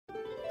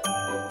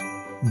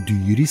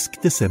Dyrisk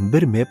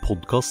desember med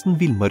podcasten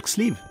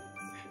Villmarksliv.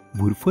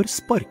 Hvorfor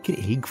sparker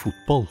elg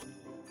fotball?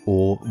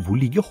 Og hvor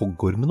ligger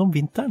hoggormen om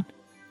vinteren?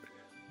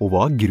 Og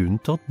hva grunnen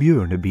til at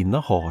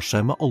bjørnebinna har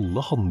seg med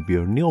alle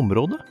hannbjørnene i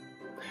området?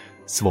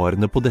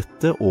 Svarene på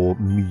dette og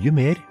mye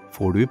mer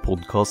får du i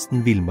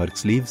podcasten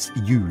Villmarkslivs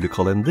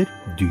julekalender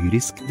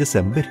Dyrisk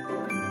desember,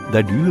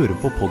 der du hører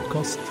på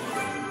podcast.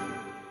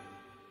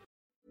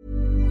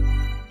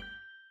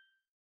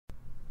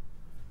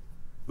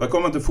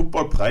 Velkommen til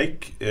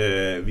fotballpreik.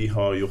 Vi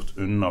har gjort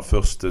unna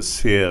første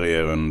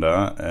serierunde.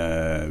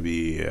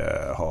 Vi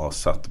har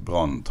sett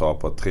Brann ta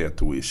på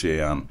 3-2 i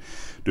Skien.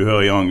 Du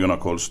hører Jan Gunnar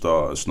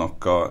Kolstad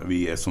snakke.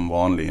 Vi som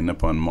vanlig inne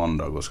på en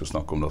mandag og skal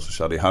snakke om det som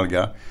skjedde i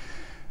helgen.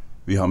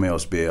 Vi har med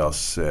oss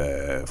BAs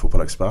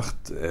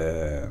fotballekspert,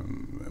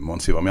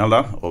 Mons Ivar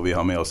Mjelde, og vi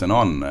har med oss en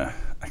annen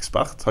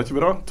ekspert, har ikke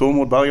vi da?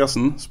 Tormod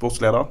Bergersen,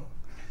 sportsleder.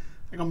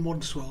 Jeg har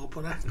mått svare på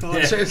det. Hva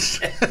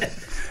synes?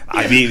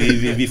 Nei,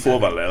 vi får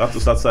vel rett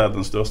og slett si at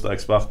den største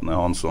eksperten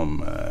han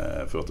som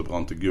førte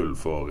Brann til gull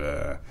for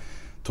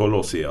 12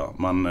 år siden.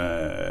 Men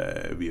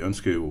vi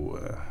ønsker jo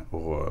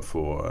å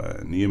få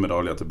nye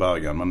medaljer til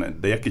Bergen, men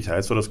det gikk ikke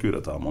helt så det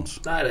skulle dette,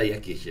 Mons. Nei, det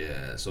gikk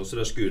ikke så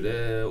det skulle.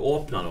 Det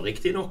åpnet nå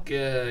riktig nok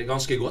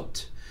ganske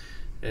godt.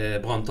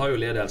 Brann tar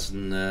jo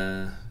ledelsen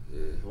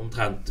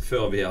omtrent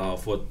før vi har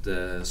fått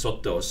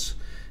satt oss.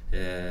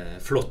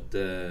 Flott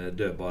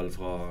dødball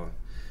fra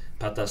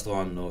Petter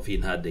Strand og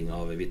fin heading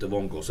av Vito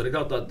Vongård. Så det er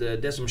klart at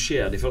det som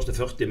skjer de første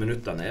 40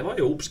 minutterne var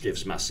jo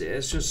oppskriftsmessig.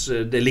 Jeg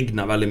synes det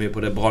ligner veldig mye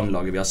på det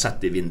Brannlaget vi har sett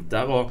i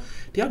vinter, og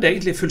de hadde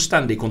egentlig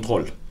fullstendig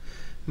kontroll.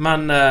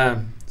 Men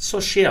så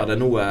skjer det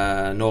noe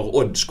når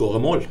Odd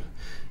skårer mål.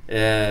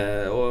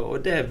 Og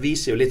det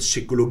viser jo litt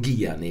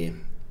psykologien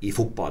i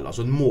fotball.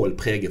 Altså mål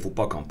preger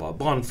fotballkamper.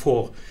 Brann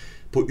får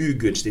på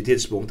ugunstig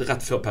tidspunkt,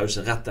 rett før pause,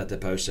 rett etter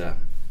pause,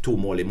 2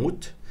 mål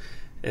imot.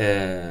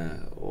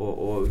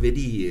 Og ved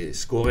de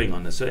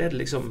skåringene så er det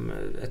liksom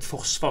et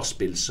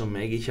forsvarsspill som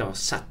jeg ikke har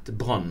sett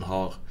Brann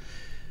har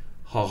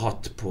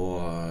hatt på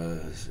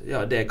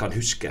det jeg kan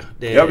huske.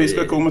 Vi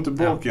skal komme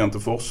tilbake igjen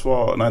til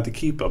til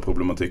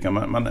keeperproblematikken,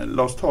 men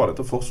la oss ta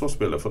dette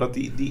forsvarsspillet, for at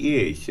de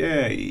er ikke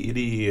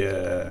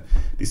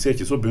de ser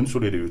ikke så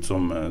bunnsolide ut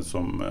som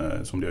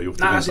de har gjort.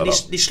 Nei, altså,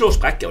 de slår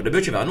sprekker, og det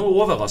bør ikke være noe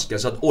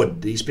overraskelse at Odd,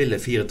 de spiller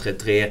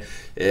 4-3-3.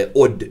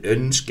 Odd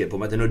ønsker på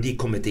en måte, når de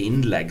kommer til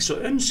innlegg, så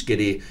ønsker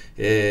de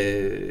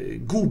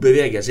god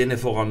bevegelse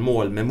inne foran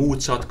mål, med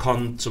motsatt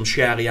kant som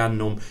skjærer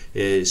gjennom,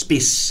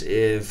 spiss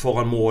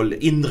foran mål,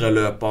 indre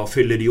løper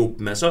fyller de opp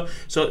med. Så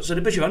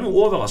det bør ikke være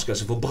noe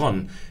overraskelse for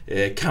Brann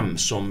hvem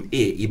som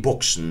er i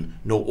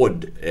boksen når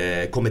Odd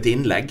kommer til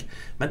innlegg.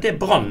 Men det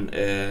Brann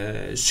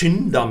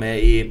synder med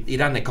i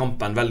denne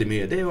kampen veldig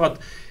mye, det er jo at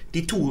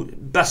de 2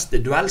 beste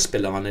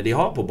duellspillerne de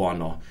har på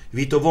banen,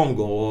 Vito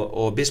Vongård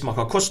og Bismarck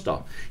Acosta,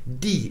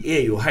 de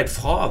er jo helt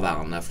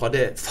fraværende fra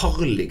det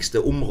farligste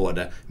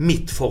området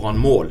midt foran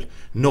mål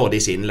når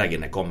disse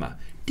innleggene kommer.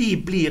 De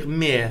blir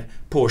med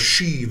på å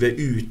skyve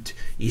ut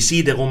i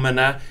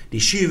siderommene, de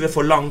skyver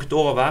for langt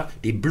over,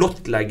 de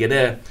blottlegger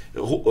det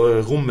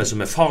rommet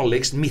som er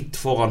farligst midt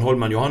foran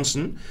Holman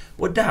Johansen,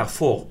 og der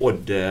får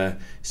Odd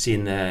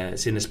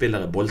sine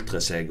spillere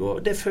boltre seg,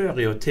 og det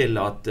fører jo til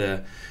at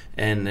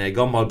en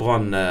gammel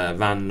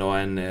Brann-venn og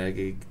en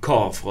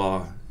kar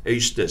fra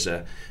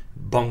Øystese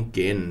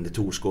banker inn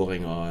 2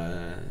 skåringer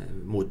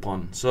mot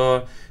Brann.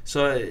 Så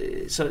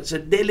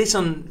det er litt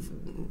sånn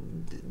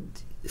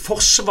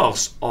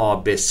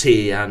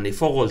forsvars-ABC-en i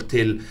forhold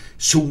til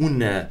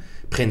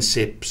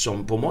zoneprinsipp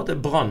som på en måte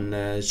Brann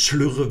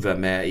slurver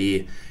med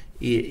i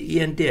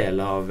en del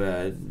av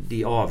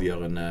de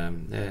avgjørende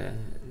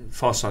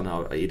fasene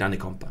i denne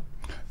kampen.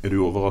 Er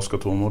du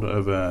overrasket, Tormod,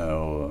 over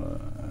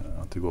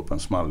at de går på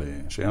en smell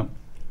i Skien?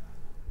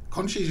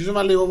 Kanskje ikke så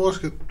veldig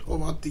overrasket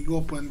over at de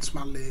går på en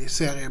smell i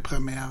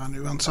seriepremieren,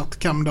 uansett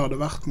hvem det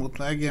hadde vært mot.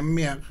 Jeg er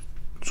mer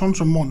sånn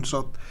som Mons,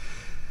 at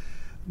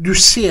du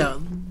ser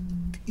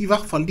i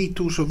hvert fall de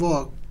 2 som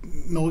var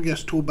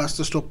Norges 2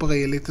 beste stoppere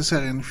i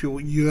Eliteserien i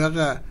fjor,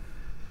 gjøre,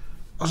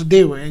 altså det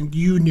er jo en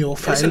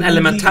juniorfeil. Det er sånn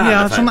elementære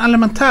feil. Sånn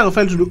elementære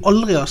feil som du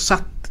aldri har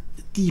sett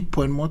de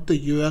på en måte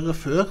gjøre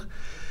før.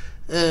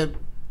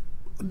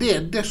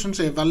 Det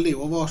synes jeg er veldig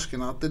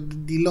overraskende, at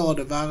de lar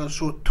det være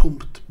så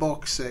tomt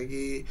bak seg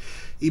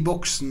i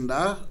boksen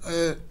der.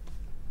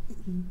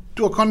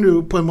 Da kan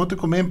du på en måte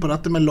komme inn på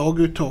dette med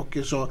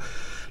laguttaket, så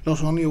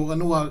Lars Arne gjorde.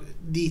 Nå har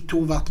de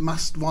 2 vært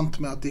mest vant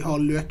med at de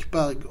har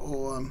Løkberg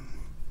og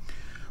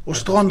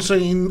Strand som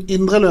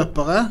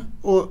indreløpere,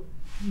 og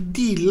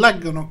de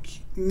legger nok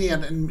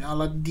ned en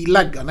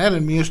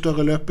mye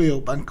større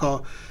løpejobb enn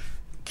hva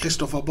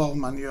Kristoffer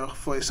Barmen gjør,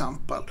 for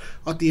eksempel.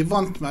 At de er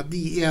vant med at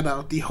de er der,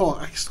 at de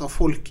har ekstra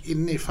folk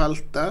inne i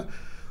feltet,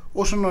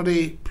 og så når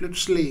de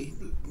plutselig,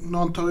 når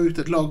han tar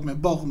ut et lag med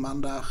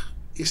Barmen der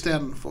I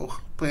stedet for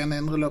på en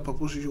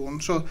indreløperposisjon,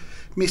 så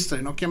mister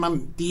de noe, men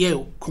de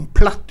jo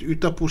komplett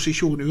ute av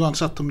posisjon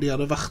uansett om de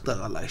hadde vært der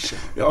eller ikke.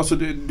 Ja, altså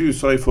du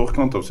sa I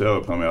forkant av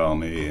seriepremieren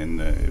I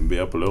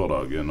BR på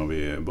lørdag, når vi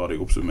ba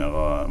deg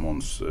oppsummere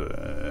Mons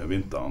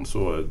vinteren, så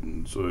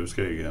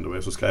husker jeg, det var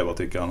jeg som skrev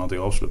artikkelen, at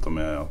jeg avslutter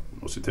med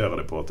å sitere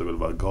deg på at det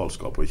vil være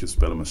galskap å ikke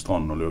spille med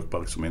Strand og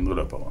Løkberg som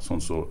indreløpere,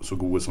 sånn så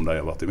gode som de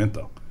har vært I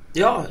vinter.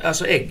 Ja,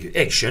 altså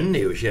jeg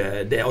skjønner jo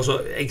ikke det.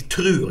 Altså, jeg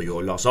tror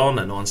jo Lars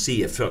Arne når han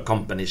sier før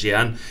kampen I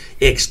Skien,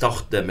 jeg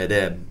starter med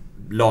det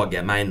laget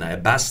jeg mener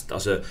best,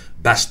 altså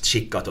best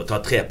skikket til å ta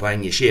 3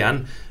 poeng I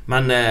Skien.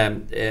 Men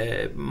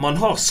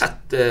man har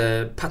sett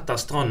Petter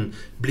Strand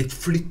blitt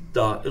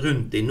flyttet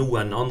rundt I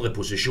noen andre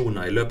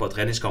posisjoner I løpet av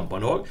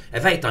treningskampene også.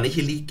 Jeg vet han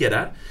ikke liker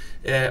det,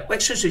 og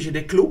jeg synes ikke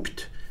det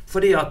klokt,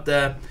 fordi at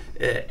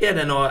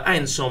det nå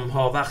en som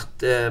har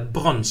vært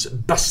Branns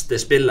beste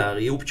spiller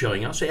I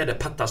oppkjøringer, så det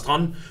Petter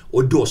Strand,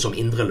 og da som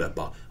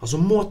indreløper. Altså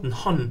måten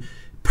han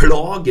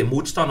plager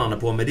motstanderne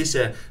på med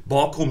disse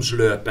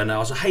bakromsløpene,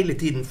 altså hele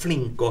tiden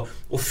flink å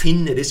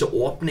finne disse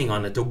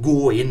åpningene til å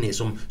gå inn I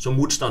som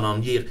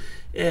motstanderen gir.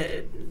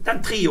 Den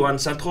trioen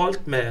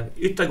sentralt med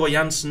Yttergård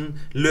Jensen,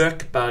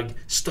 Løkberg,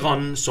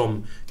 Strand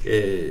som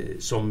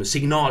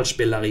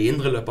signalspiller I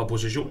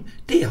indreløperposisjon,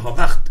 det har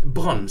vært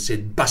Brann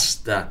sitt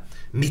beste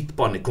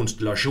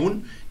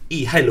midtbanekonstellasjon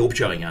I hele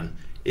oppkjøringen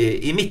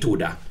I mitt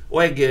hode.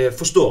 Og jeg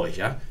forstår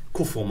ikke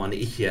hvorfor man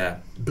ikke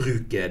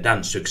bruker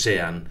den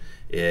suksessen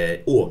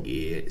og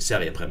I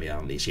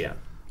seriepremieren I Skien.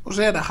 Og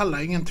så det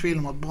heller ingen tvil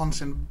om at Brann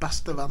sin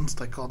beste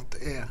venstrekant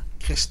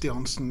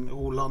Kristiansen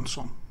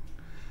Rolandsson.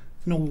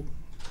 Nå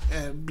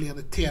blir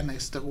det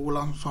tennis til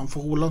Rolandsson,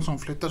 for Rolandsson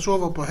flyttes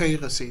over på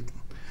høyre siden.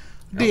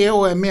 Det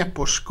jo med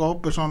på å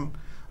skape sånn,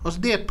 altså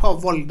det et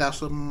par valg der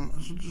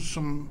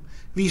som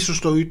vi som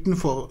står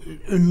utenfor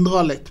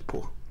undrer litt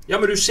på. Ja,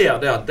 men du ser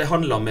det at det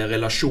handler med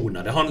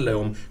relasjoner. Det handler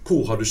om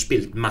hvor har du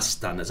spilt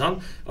mest henne,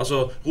 sant?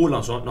 Altså,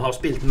 Rolandsson har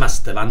spilt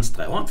mest til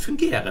venstre, og han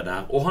fungerer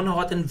der, og han har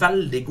hatt en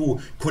veldig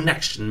god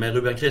connection med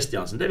Ruben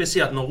Kristiansen. Det vil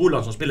si at når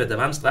Rolandsson spiller til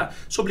venstre,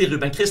 så blir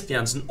Ruben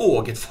Kristiansen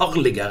også et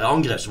farligere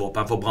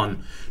angrepsvåpen for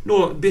Brann.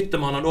 Nå bytter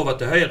man han over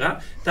til høyre,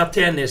 der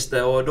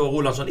Teniste og da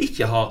Rolandsson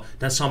ikke har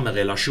den samme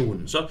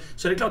relasjonen. Så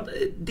det klart,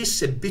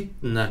 disse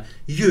byttene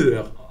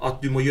gjør at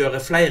du må gjøre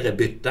flere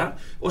bytter,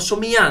 og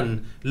som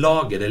igjen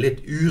lager det litt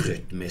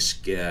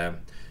urytmisk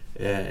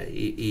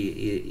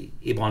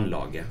I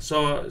Brannlaget.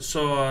 Så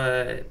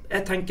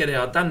jeg tenker det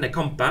at denne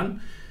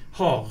kampen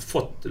har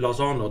fått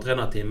Lars Arne og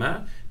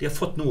trenerteamet, de har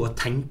fått noe å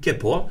tenke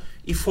på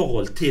I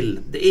forhold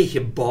til, det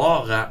ikke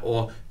bare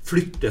å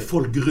flytte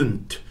folk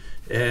rundt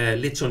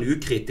litt sånn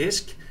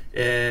ukritisk.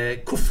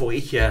 Hvorfor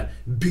ikke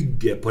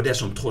bygge på det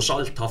som tross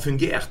alt har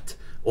fungert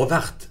og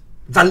vært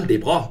veldig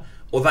bra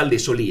og veldig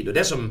solid. Og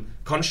det som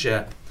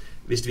kanskje,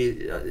 hvis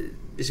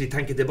vi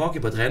tenker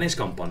tilbake på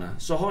treningskampene,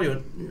 så har jo,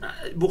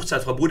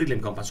 bortsett fra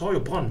Bodø-Glimt-kampen, så har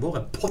jo Brann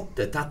vært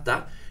pottetette.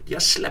 De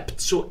har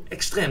slept så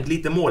ekstremt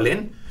lite mål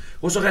inn,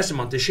 og så reiser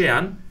man til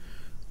Skien,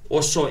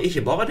 og så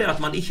ikke bare det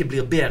at man ikke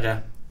blir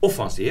bedre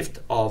offensivt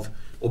av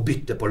å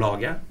bytte på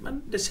laget,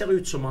 men det ser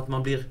ut som at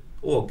man blir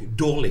også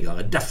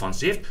dårligere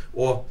defensivt,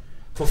 og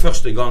for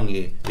første gang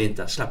I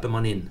vinter slipper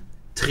man inn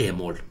 3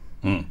 mål.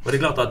 Og det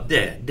klart at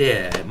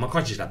man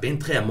kan ikke slippe inn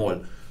 3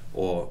 mål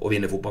og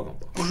vinne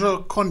fotballkamper. Og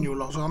så kan jo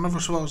Lars Arne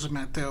forsvare seg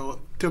med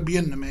til å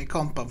begynne med I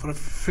kampen, for det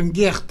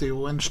fungerte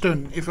jo en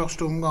stund I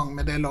første omgang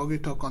med det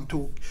laguttaket han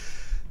tok.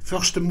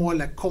 Første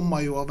målet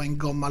kommer jo av en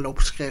gammel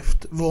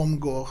oppskrift.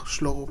 Wormgård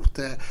slår opp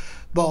til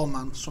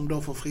Barmen, som da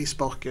får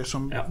frisparket,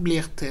 som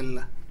blir til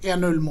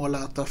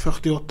 1-0-målet etter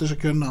 48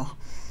 sekunder.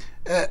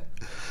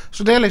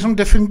 Så det liksom,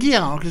 det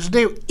fungerer nok. Så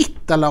det jo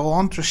et eller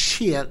annet som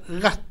skjer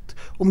rett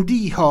om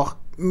de har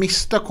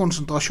mistet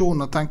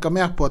konsentrasjonen og tenker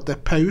mer på at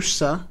det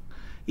pause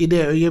I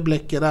det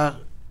øyeblikket der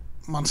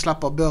man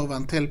slipper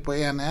børven til på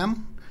 1-1.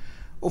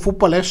 Og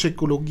fotball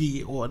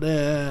psykologi, og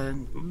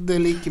det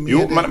like mye.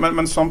 Jo,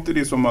 men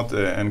samtidig som at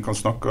en kan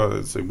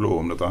snakke seg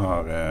blå om dette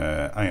her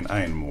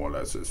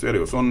 1-1-målet, så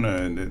det jo sånn,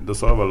 det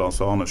sa vel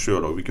Lars Arne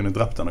selv, og vi kunne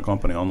drept denne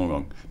kampen I andre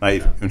omgang.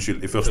 Nei, unnskyld,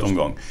 I første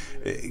omgang.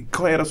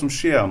 Hva det som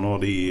skjer når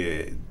de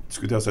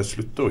skulle til å si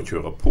slutte å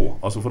kjøre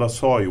på? Altså, for det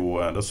sa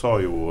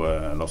jo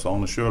Lars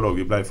Arne selv, og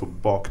vi ble for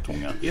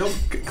baktunge.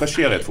 Hva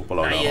skjer I et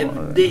fotballag? Nei,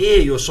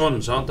 det jo sånn,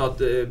 sant, at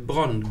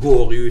Brann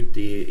går ut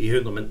I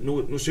 100, men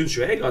nå synes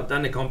jo jeg at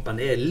denne kampen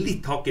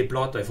litt hakk I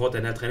plata I forhold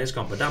til denne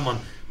treningskampen, der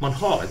man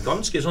har et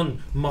ganske sånn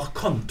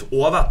markant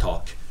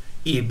overtak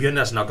I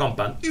begynnelsen av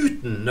kampen,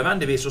 uten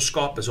nødvendigvis å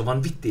skape så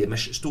vanvittige med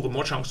store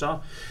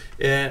målsjanser.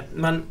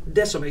 Men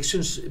det som jeg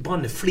synes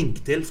Brann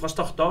flink til fra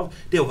start av,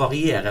 det å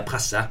variere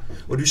presset.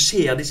 Og du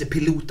ser disse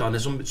pilotene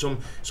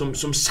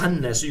som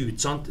sendes ut,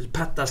 sant?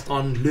 Petter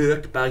Strand,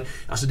 Løkberg,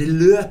 altså det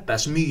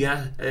løpes mye,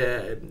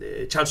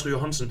 Kjelsrud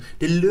Johansen,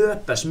 det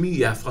løpes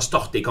mye fra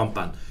start I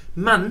kampen.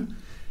 Men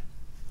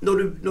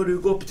når du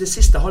går til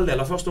siste halvdel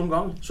av første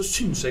omgang, så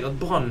synes jeg at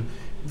Brann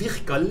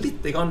virker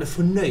litt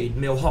fornøyd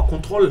med å ha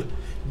kontroll.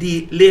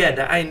 De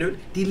leder 1-0,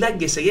 de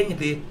legger seg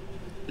egentlig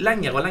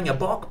lenger og lenger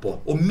bakpå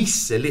og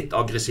misser litt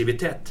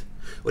aggressivitet.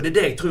 Og det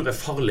jeg tror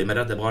farlig med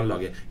dette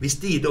brannlaget. Hvis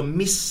de da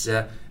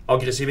misser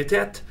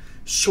aggressivitet,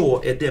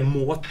 så det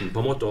måten på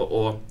en måte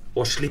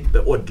å slippe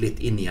Odd litt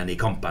inn igjen i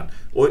kampen.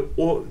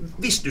 Og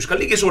hvis du skal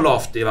ligge så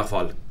lavt i hvert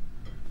fall,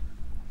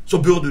 så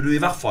burde du i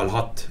hvert fall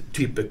hatt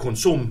type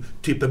Konsum,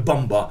 type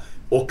Bamba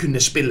å kunne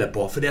spille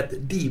på, for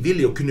de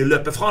vil jo kunne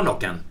løpe fra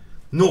noen.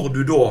 Når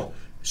du da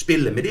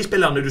spiller med de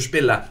spillerne du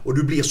spiller, og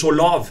du blir så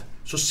lav,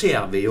 så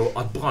ser vi jo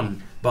at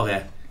Brann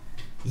bare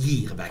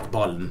gir vekk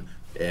ballen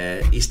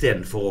i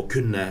stedet for å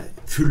kunne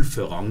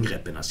fullføre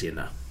angrepene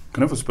sine.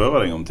 Kan jeg få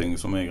spørre deg om ting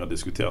som jeg har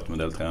diskutert med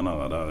en del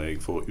trenere, der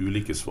jeg får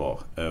ulike svar?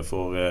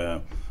 For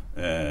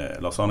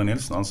Lars Arne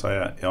Nilsen, han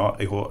sier, ja,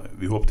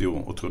 vi håpte jo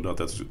og trodde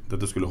at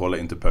dette skulle holde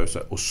inn til pause,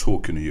 og så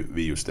kunne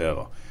vi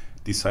justere.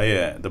 De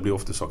sier, det blir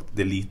ofte sagt,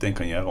 det lite en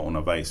kan gjøre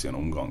underveis i en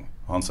omgang.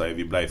 Han sier,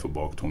 vi ble for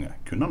baktunge.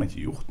 Kunne han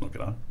ikke gjort noe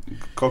der?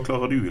 Hva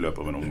klarer du i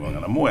løpet av en omgang?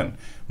 Eller må en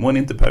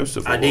inn til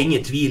pause? Det er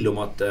ingen tvil om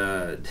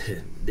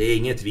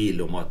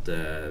at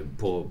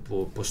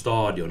på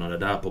stadionene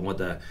der på en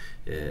måte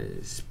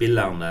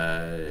spillerne,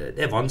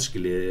 det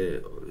vanskelig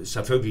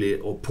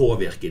selvfølgelig å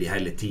påvirke de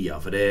hele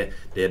tiden, for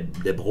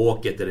det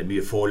bråket, det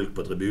mye folk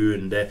på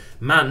tribunen,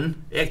 men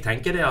jeg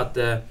tenker det at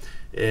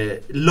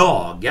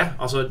laget,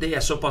 altså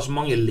det såpass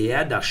mange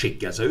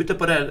lederskikkelser ute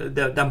på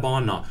den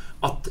banen,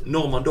 at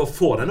når man da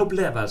får den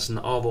opplevelsen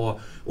av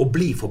å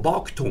bli for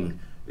baktung,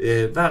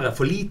 være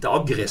for lite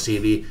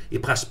aggressiv i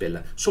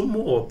presspillet, så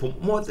må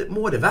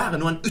det være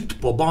noen ut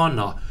på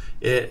banen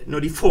når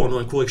de får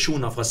noen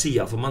korreksjoner fra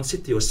siden, for man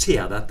sitter jo og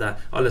ser dette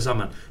alle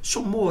sammen,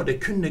 så må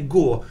det kunne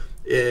gå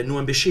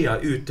noen beskjeder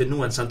ut til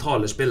noen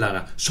sentrale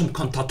spillere som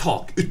kan ta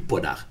tak ut på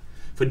der.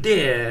 For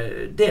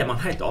det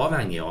man helt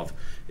avhengig av.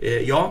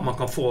 Ja, man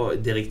kan få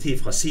direktiv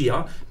fra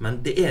siden,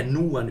 men det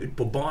noen ut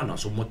på banen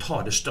som må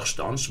ta det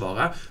største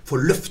ansvaret for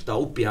å løfte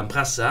opp igjen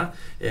presset.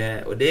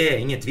 Og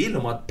det ingen tvil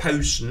om at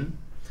pausen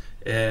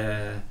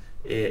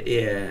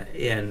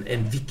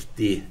en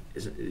viktig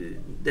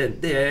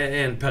det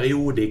en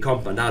periode i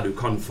kampen der du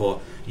kan få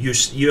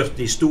gjort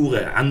de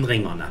store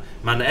endringene,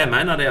 men jeg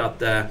mener det at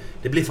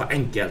det blir for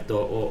enkelt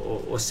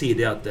å si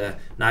det at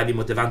nei, vi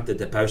måtte vente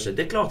til pause.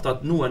 Det klart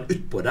at noen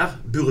utpå der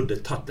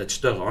burde tatt et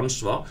større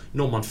ansvar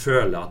når man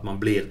føler at man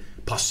blir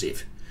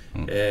passiv.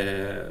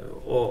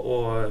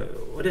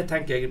 Og det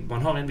tenker jeg,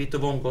 man har en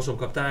Vito Wongo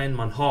som kaptein,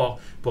 man har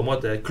på en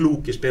måte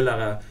kloke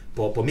spillere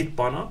på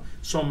midtbanen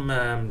som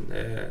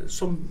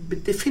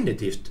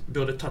definitivt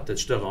burde tatt et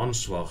større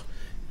ansvar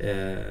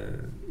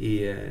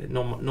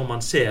når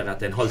man ser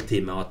etter en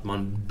halvtime at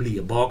man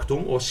blir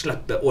baktung og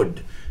slipper Odd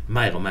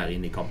mer og mer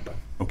inn i kampen.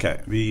 Ok,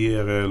 vi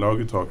gir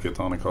laguttaket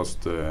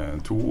terningkast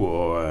 2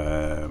 og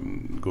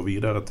går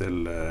videre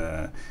til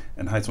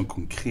en helt sånn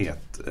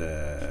konkret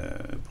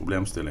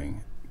problemstilling.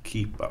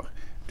 Keeper.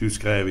 Du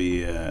skrev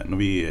når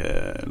vi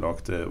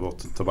lagde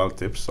vårt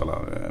tabelltips,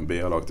 eller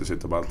BA lagde sitt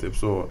tabelltips,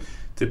 så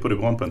tippet du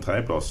Brann på en 3.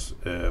 plass,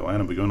 og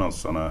en av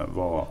begrunnelsene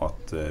var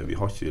at vi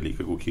har ikke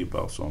like god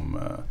keeper som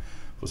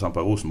for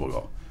eksempel Rosenborg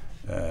har.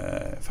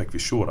 Fikk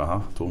vi se det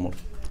her, Tormod?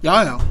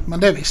 Ja,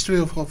 men det visste vi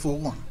jo fra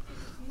forhånd.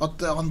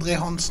 At André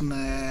Hansen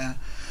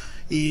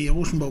i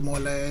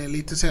Rosenborg-målet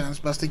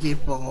eliteseriens beste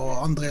keeper, og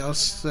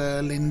Andreas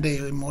Linde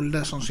i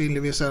Molde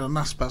sannsynligvis det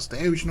nest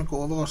beste, jo ikke noe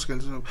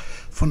overraskelse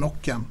for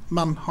noen.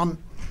 Men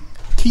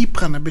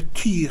keeperne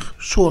betyr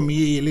så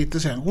mye i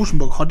eliteserien.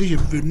 Rosenborg hadde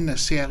ikke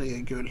vunnet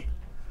seriegull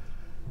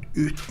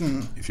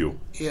uten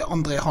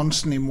André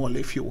Hansen i mål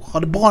i fjor.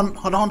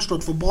 Hadde han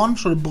stått for Brann,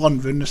 så hadde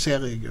Brann vunnet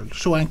seriegull.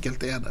 Så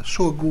enkelt det.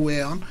 Så god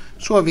han.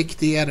 Så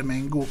viktig det med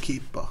en god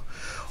keeper.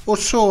 Og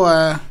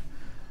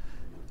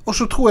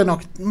så tror jeg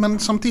nok, men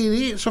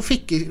samtidig så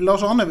fikk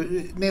Lars Arne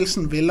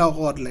Nilsen ville ha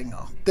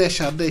Radlinger. Det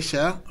skjedde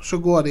ikke. Så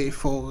går de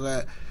for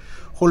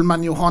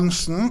Holmen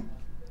Johansen,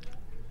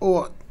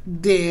 og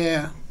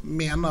det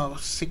mener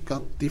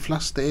sikkert de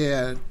fleste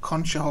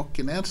kanskje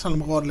hakket ned, selv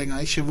om Radlinger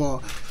ikke var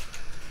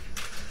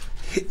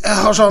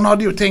altså han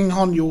hadde jo ting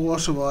han gjorde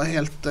også var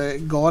helt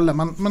gale,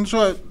 men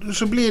så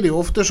blir det jo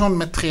ofte sånn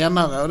med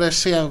trenere, og det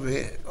ser vi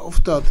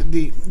ofte at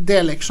det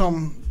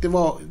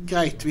var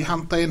greit, vi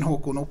hentet inn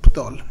Håkon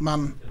Oppdal,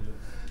 men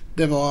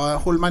det var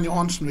Holmen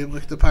Johansen vi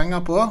brukte penger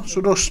på, så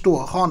da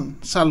står han,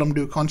 selv om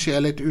du kanskje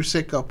litt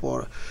usikker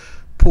på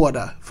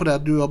det, fordi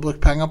at du har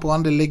brukt penger på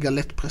han, det ligger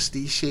litt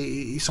prestige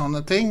i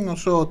sånne ting, og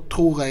så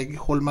tror jeg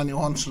Holmen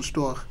Johansen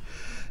står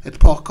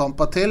et par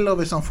kamper til, og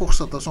hvis han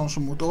fortsetter sånn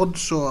som mot Odd,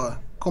 så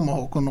kommer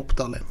Håkon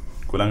Oppdal inn.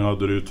 Hvor lenge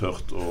hadde du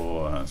tørt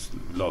å,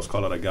 la oss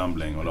kalle det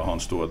gambling, og la han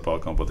stå et par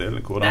kamper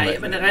til? Nei,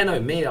 men jeg regner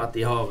jo med at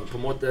de har på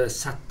en måte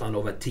sett han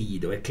over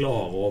tid, og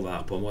klar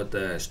over på en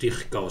måte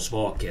styrker og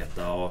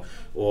svakheter,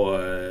 og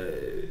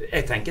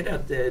jeg tenker det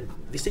at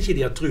hvis ikke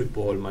de har tro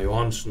på Holmen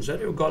Johansen, så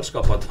det jo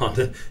galskap at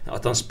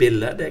han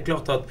spiller. Det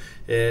klart at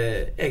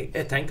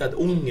jeg tenker at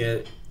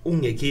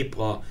unge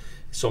keepere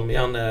som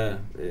gjerne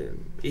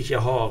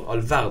ikke har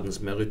all verdens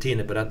med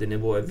rutine på dette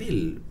nivået,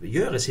 vil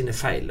gjøre sine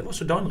feil. Det var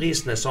så Dan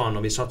Risnes sa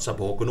når vi satset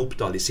på Håkon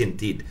Oppdal i sin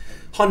tid.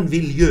 Han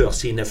vil gjøre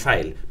sine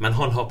feil, men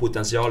han har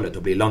potensialet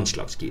til å bli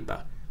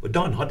landslagskeeper. Og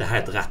Dan hadde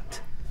helt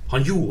rett.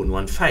 Han gjorde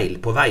noen feil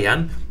på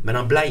veien, men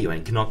han ble jo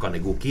en knakende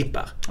god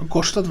keeper. Han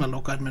kostet vel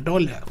noe en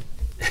medalje?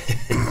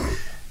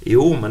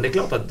 Jo, men det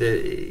klart at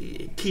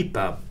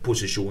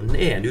keeperposisjonen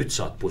en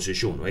utsatt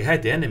posisjon, og jeg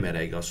helt enig med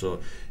deg. Altså,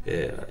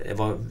 jeg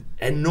var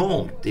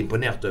enormt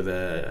imponert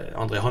over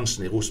André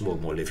Hansen i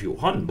Rosenborg-målet i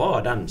fjor. Han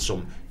var den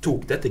som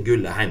tok dette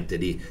gullet hjem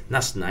til de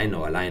nesten ene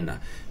og alene.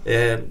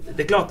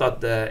 Det klart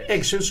at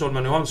jeg synes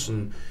Holmen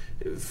Johansen,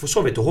 for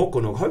så vidt og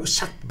Håkon også, har jo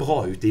sett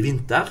bra ut i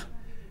vinter.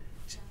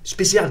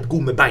 Spesielt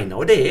god med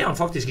beina, og det han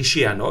faktisk i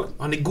Skien også.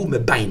 Han god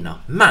med beina,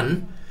 men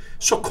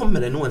så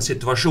kommer det noen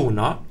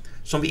situasjoner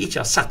som vi ikke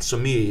har sett så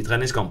mye i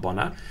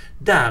treningskampene,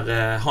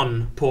 der han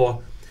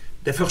på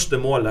det første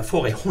målet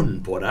får en hånd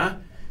på det,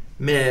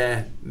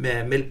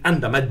 med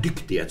enda mer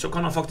dyktighet, så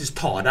kan han faktisk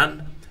ta den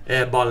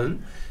ballen.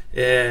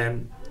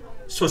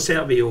 Så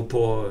ser vi jo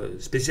på,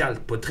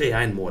 spesielt på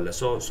 3-1-målet,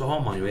 så har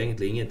man jo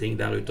egentlig ingenting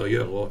der ute å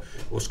gjøre,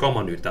 og skal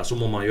man ut der, så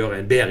må man gjøre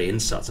en bedre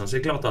innsats. Så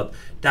det klart at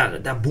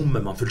der bommer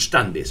man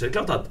fullstendig. Så det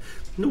klart at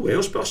nå jo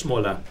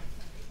spørsmålet,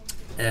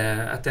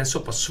 etter en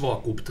såpass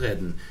svak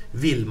opptreden,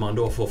 vil man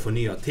da få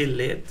fornyet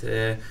tillit?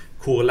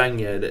 Hvor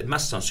lenge?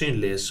 Mest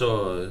sannsynlig så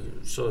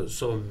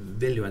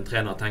vil jo en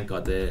trener tenke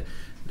at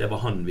det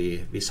var han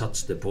vi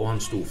satste på.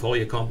 Han sto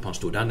forrige kamp, han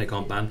sto denne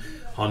kampen.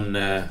 Han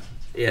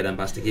den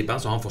beste keeperen,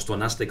 så han får stå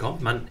neste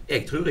kamp. Men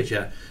jeg tror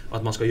ikke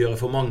at man skal gjøre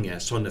for mange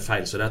sånne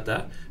feil som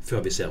dette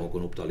før vi ser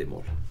Håkon Oppdal i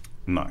mål.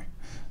 Nei.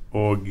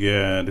 Og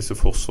disse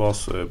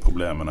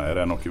forsvarsproblemene,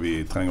 det noe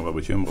vi trenger å være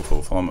bekymret for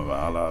fremover?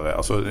 Eller,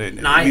 altså,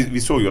 vi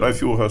så jo det i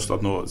fjor høst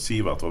at når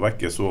Sivert var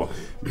vekke, så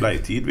ble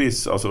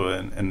tidvis altså,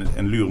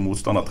 en lur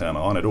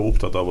motstandertrener. Han da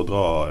opptatt av å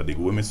dra de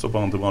gode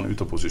midtstopperne til Brann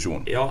ut av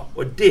posisjon. Ja,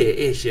 og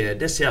det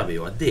ser vi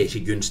jo at det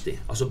ikke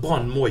gunstig. Altså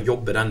Brann må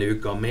jobbe denne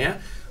uka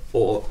med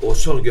og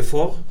sørge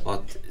for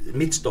at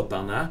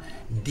midtstopperne,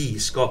 de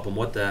skal på en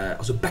måte,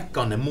 altså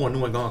bekkene må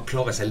noen ganger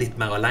klare seg litt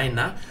mer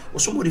alene,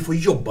 og så må de få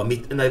hjelp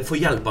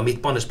av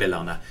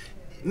midtbanespillerne.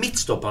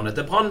 Midtstopperne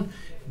til Brann,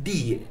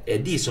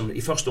 de som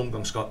i første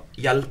omgang skal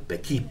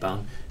hjelpe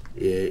keeperen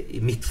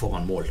midt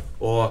foran mål.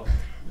 Og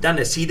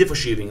denne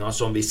sideforskyvingen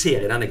som vi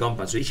ser i denne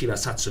kampen, som ikke vi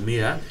har sett så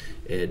mye,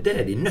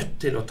 det de nødt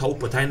til å ta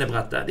opp på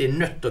tegnebrettet, de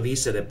nødt til å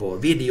vise det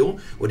på video,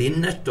 og de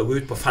nødt til å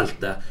gå ut på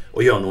feltet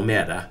og gjøre noe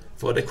med det.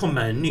 For det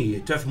kommer en ny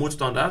tøff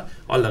motstander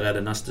allerede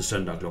neste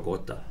søndag klokka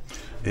 8.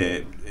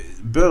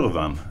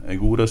 Børven,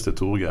 godeste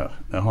Torgeir,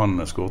 han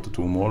skårte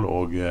 2 mål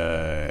og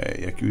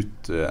gikk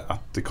ut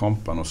etter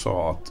kampen og sa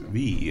at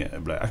vi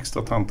ble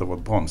ekstra tent av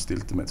at Brann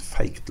stilte med et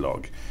feikt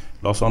lag.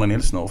 Lars Arne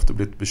Nilsen har ofte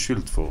blitt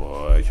beskyldt for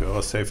å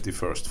kjøre safety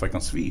first. Fikk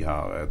han svi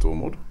her,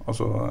 Tormod?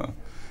 Altså,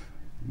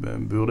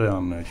 burde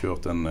han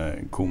kjørt en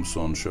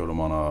Komson selv om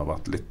han har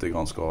vært litt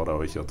skadet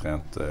og ikke har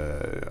trent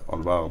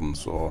all verden?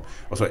 Så,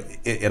 altså,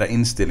 det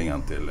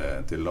innstillingen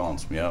til LAN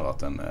som gjør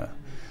at en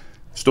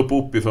stopper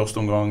opp i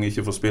første omgang,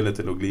 ikke får spille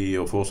til å gli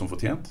og får som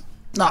fortjent?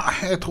 Nei,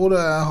 jeg tror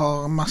det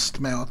har mest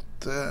med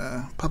at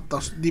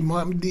Petters, de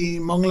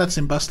manglet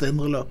sin beste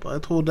indreløper.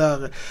 Jeg tror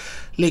der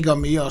ligger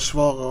mye av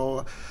svaret,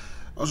 og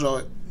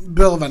altså,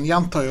 Børven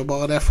gjentar jo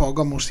bare det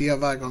Fagermo sier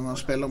hver gang han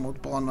spiller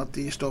mot Brann, at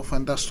de står for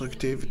en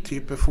destruktiv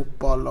type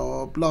fotball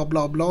og bla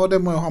bla bla, og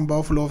det må jo han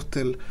bare få lov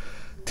til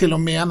å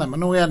mene. Men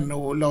nå det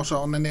nå Lars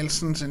Arne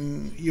Nilsen sin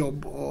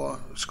jobb å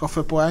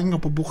skaffe poeng, og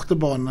på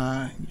bortebane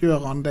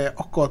gjør han det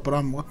akkurat på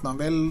den måten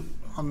han vil.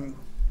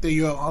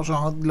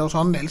 Lars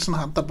Arne Nilsen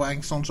henter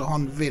poeng sånn som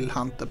han vil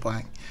hente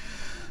poeng,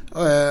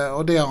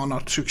 og det har han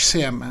hatt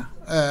suksess med.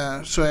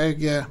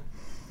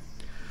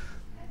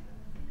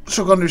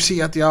 Så kan du si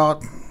at ja,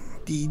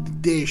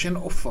 det ikke en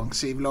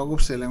offensiv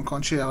lagoppstilling,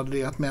 kanskje hadde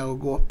de hatt mer å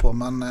gå på,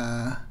 men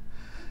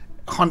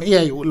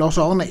Lars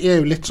Arne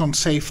jo litt sånn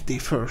safety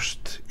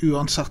first,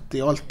 uansett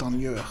i alt han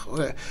gjør. Og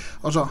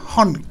altså,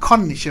 han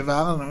kan ikke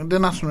være, det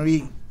nesten når vi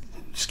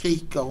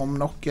skriker om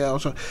noe,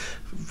 altså,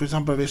 for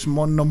eksempel hvis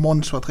når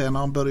Mons var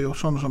trener, han burde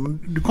gjort sånn og sånn, men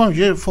du kan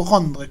ikke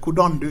forandre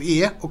hvordan du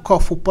og hva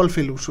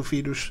fotballfilosofi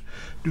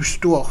du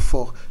står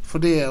for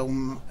det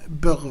om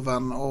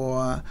Børven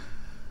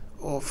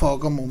og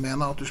Fagermo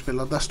mener at du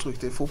spiller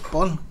destruktiv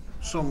fotball,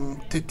 som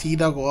til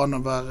tider går an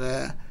å være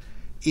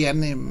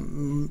enig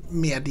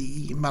med de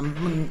i.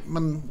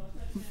 Men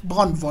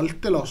Brann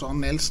valgte Lars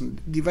Arne Nilsen.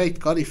 De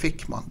vet hva de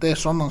fikk, man. Det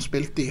sånn han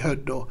spilte i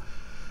Hødd.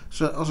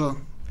 Så altså,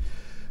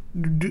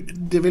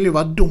 det vil jo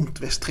være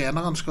dumt hvis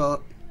treneren skal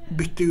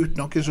bytte ut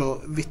noe så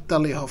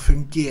vitterlig har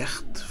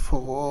fungert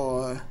for å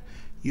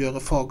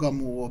gjøre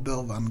Fagermo og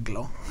Børven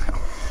glad.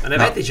 Men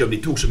jeg vet ikke om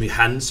de tok så mye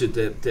hensyn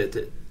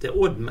til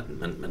Odd,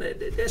 men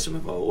det som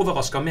var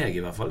overrasket meg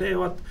i hvert fall, det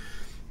jo at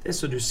det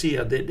som du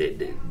sier,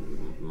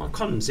 han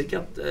kan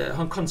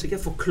sikkert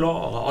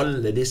forklare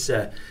alle disse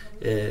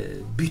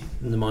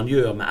byttene man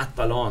gjør med et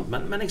eller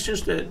annet, men jeg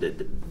synes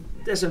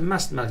det som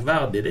mest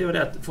merkverdig, det jo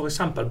det at for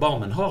eksempel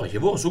Barmen har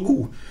ikke vært så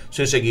god,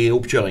 synes jeg, i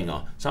oppkjøringa,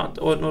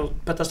 sant? Og når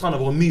Petter Strand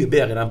har vært mye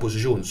bedre i den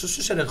posisjonen, så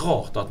synes jeg det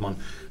rart at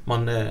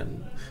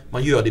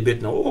man gjør de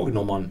byttene, og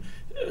når man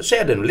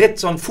så det jo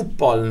litt sånn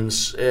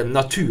fotballens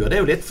natur. Det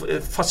jo litt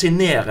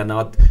fascinerende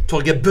at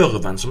Torgeir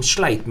Børven, som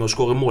sleit med å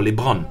skåre mål i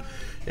Brann,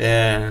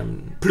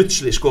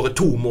 plutselig skårer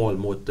 2 mål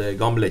mot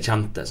gamle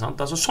kjente,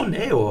 sant? Altså, sånn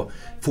jo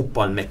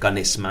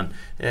fotballmekanismen.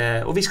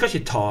 Og vi skal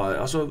ikke ta,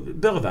 altså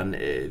Børven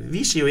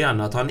viser jo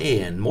igjen at han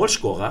en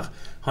målskårer.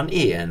 Han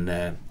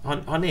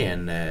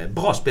en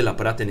bra spiller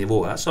på dette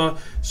nivået, så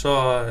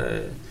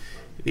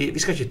vi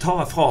skal ikke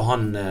ta fra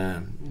han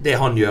det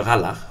han gjør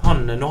heller.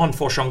 Når han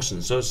får sjansen,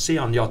 så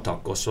sier han ja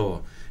takk, og så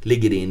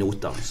ligger de i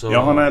noter. Så.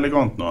 Ja, han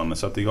elegant når han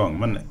setter i gang,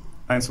 men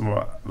en som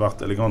har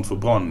vært elegant for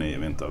Brann i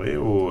vinter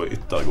jo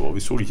Yttergård.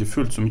 Vi så ikke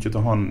fullt så mye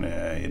til han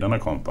i denne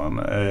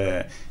kampen.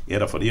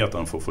 Det fordi at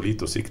han får for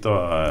lite å sikte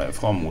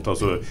frem mot?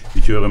 Altså,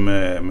 vi kjører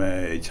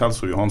med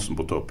Kjelsrud Johansen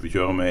på topp. Vi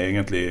kjører med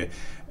egentlig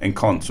en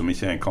kant som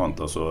ikke en kant.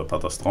 Altså,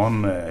 Petter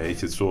Strand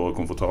ikke så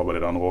komfortabel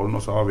i den rollen,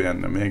 og så har vi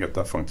en meget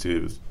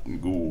defensiv,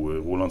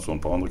 god Rolandsson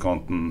på andre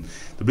kanten.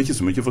 Det blir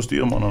ikke så mye for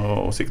styrmann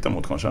å sikte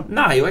mot, kanskje?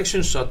 Nei, og jeg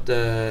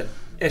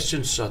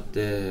synes at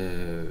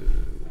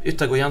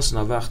Yttergård Jensen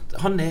har vært,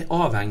 han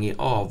avhengig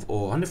av,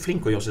 og han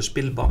flink å gjøre seg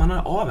spillbar, men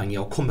han avhengig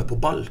av å komme på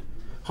ball.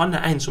 Han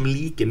en som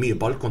liker mye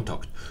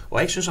ballkontakt, og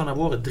jeg synes han har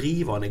vært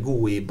drivende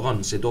god i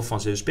Brann sitt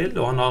offensive spill,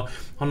 og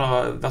han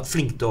har vært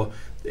flink til å,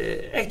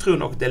 jeg tror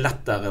nok det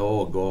lettere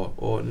også,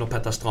 og når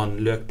Petter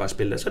Strand Løkberg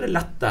spiller, så det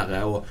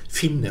lettere å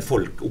finne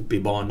folk opp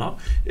i banen.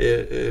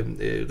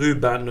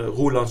 Ruben,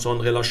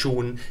 Rolandsson,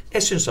 relasjonen.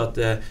 Jeg synes at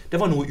det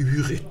var noe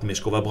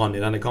urytmisk over Brann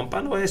i denne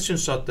kampen, og jeg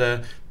synes at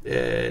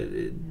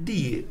de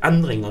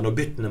endringene og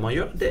byttene man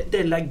gjør,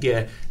 det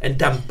legger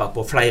en demper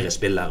på flere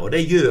spillere, og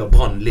det gjør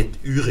Brann litt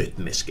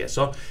urytmiske.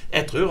 Så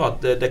jeg tror at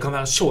det kan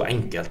være så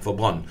enkelt for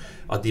Brann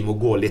at de må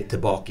gå litt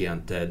tilbake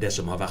igjen til det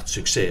som har vært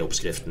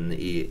suksessoppskriften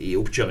i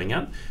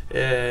oppkjøringen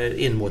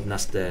inn mot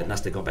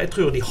neste kamp. Jeg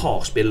tror de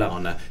har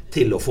spillerne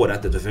til å få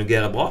dette til å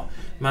fungere bra,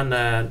 men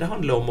det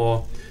handler om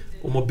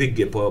å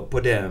bygge på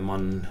det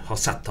man har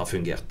sett har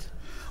fungert.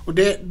 Og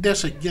det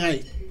som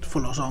greit for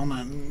Lars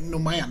Arne,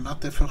 nummer 1,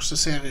 dette første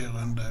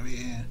serierunde.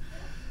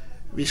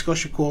 Vi skal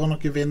ikke kåre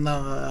noen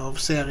vinner av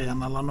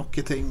serien eller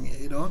noe ting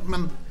i dag,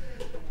 men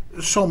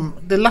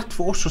det lett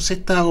for oss å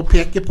sitte her og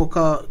peke på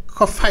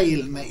hva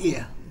feilene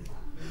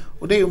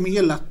Og det jo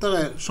mye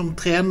lettere som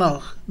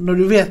trener, når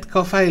du vet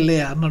hva feil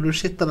når du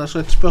sitter der så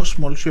et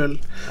spørsmål selv,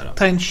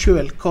 tegn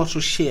selv hva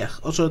som skjer.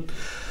 Altså,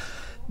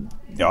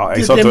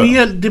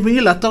 det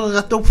mye lettere å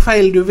rette opp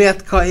feil du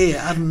vet hva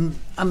enn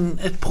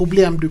et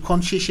problem du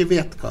kanskje ikke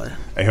vet hva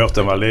Jeg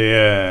hørte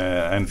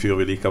en fyr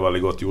vi liker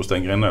veldig godt,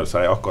 Jostein Grindhaug, si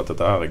akkurat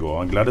dette her i går.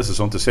 Han gledde seg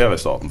sånn til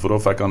seriestarten, for da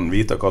fikk han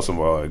vite hva som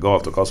var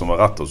galt og hva som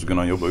var rett, og så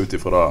kunne han jobbe ut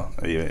ifra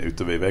det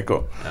utover i veka.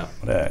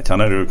 Det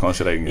kjenner du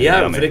kanskje deg igjen i? Ja,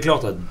 for det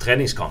klart at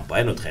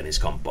treningskamper noen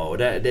treningskamper, og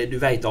du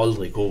vet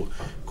aldri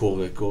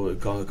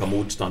hva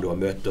motstand du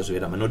har møtt og så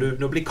videre. Men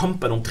når blir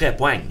kampen om 3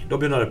 poeng, da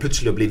begynner det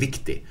plutselig å bli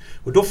viktig.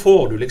 Og da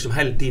får du liksom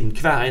hele tiden,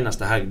 hver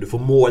eneste helg, du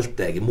får målt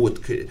deg mot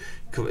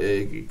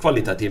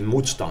kvalitativ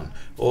motstand,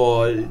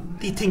 og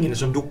de tingene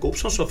som dukker opp,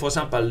 sånn som for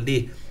eksempel de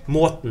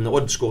måten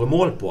Odd skårer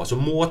mål på, altså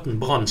måten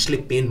Brann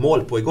slipper inn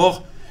mål på i går,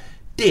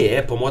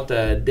 det på en måte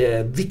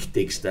det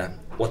viktigste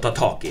å ta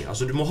tak i.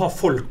 Altså du må ha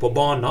folk på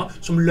banen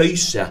som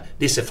løser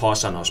disse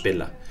fasene av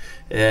spillet,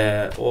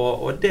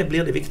 og det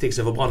blir det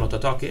viktigste for Brann å ta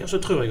tak i. Og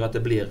så tror jeg at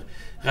det blir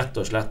rett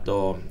og slett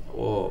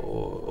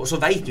og så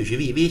vet jo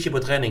ikke vi ikke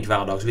på trening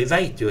hver dag, så vi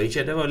vet jo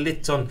ikke, det var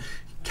litt sånn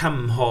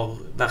hvem har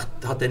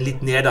hatt en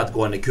litt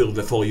nedadgående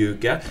kurve forrige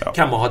uke,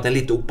 hvem har hatt en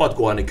litt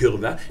oppadgående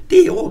kurve.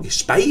 Det også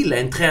speiler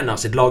en trener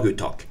sitt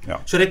laguttak.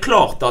 Så det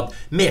klart at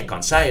vi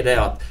kan si det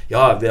at vi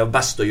er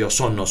best å gjøre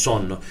sånn og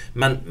sånn,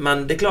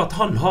 men det klart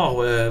han har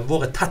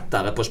vært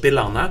tettere på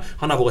spillerne,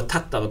 han har vært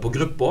tettere på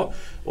gruppa,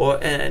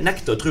 og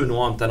nekter å tro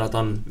noe annet enn at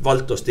han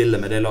valgte å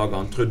stille med det laget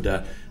han trodde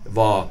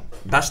var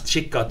best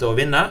skikket til å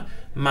vinne,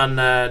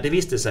 men det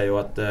viste seg jo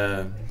at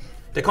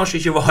det kanskje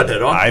ikke var det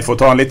da. Nei, for å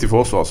ta han litt i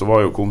forsvar, så var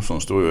jo Komson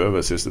stod jo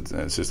over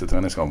siste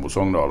treningskamp på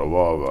Sogndal,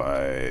 og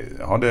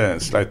hadde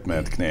sleit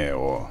med et kne,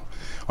 og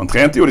han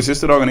trente jo de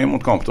siste dagene inn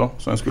mot kamp da,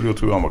 så jeg skulle jo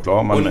tro han var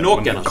klar. Og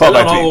noen av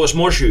spillerne har vært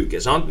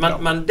småsyke, sant?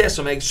 Men det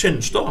som jeg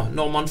syns da,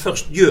 når man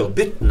først gjør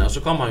byttene, så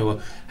kan man jo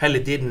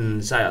hele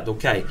tiden si at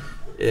ok,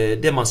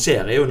 det man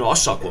ser jo når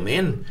Assa kommer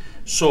inn,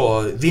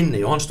 så vinner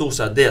jo han stort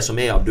sett det som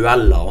av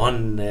dueller, og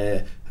han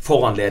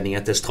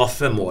foranledningen til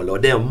straffemål,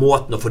 og det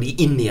måten å få de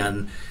inn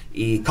igjen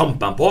i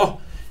kampen på,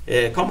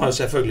 kan man jo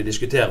selvfølgelig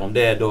diskutere om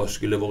det da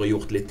skulle vært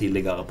gjort litt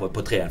tidligere på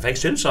 3. For jeg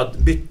synes at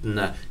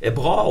byttene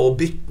bra, og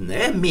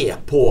byttene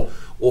med på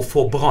å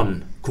få Brann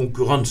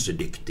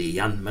konkurransedyktig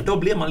igjen. Men da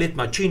blir man litt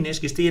mer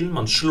kynisk i stilen,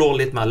 man slår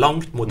litt mer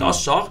langt mot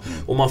Assar,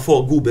 og man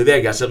får god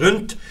bevegelse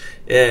rundt.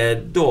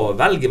 Da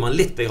velger man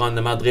litt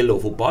mer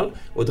Drillo-fotball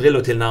og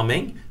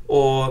Drillo-tilnærming,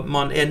 og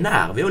man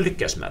nær ved å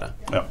lykkes med det.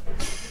 Ja.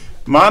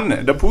 Men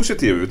det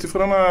positive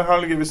utifra denne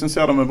helgen, hvis en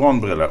ser det med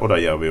brannbriller, og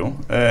det gjør vi jo,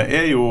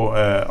 jo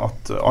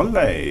at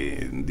alle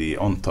de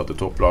antatte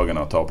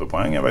topplagene taper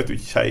poeng. Jeg vet jo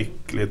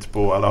kjekk litt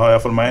på, eller har i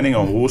hvert fall meninger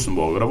om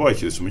Rosenborg, og det var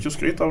ikke så mye å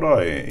skryte av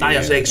det. Nei,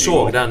 altså jeg så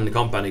den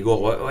kampen i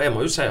går, og jeg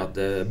må jo si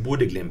at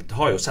Bodø/Glimt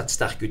har jo sett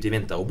sterk ut i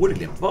vinter, og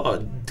Bodø/Glimt var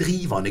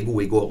drivende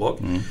god i går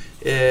også.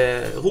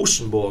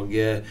 Rosenborg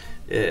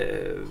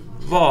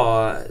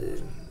var,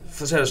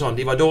 for å si det sånn,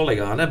 de var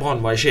dårligere enn det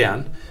Brann var i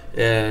Skien.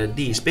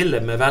 De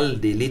spiller med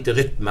veldig lite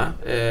rytme,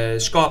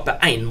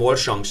 skaper en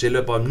målsjanse i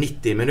løpet av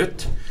 90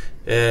 minutter.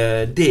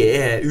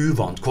 Det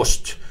uvant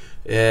kost.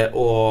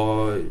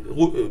 Og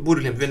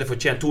Bodø-Glimt vinner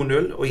fortjent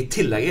 2-0, og i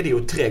tillegg de jo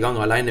 3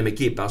 ganger alene med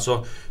keeper,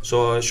 så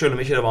selv om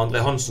ikke det var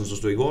André Hansen som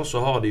stod i går,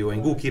 så har de jo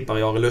en god keeper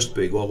i Are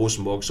Løstby i går,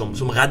 Rosenborg,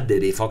 som redder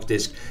de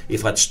faktisk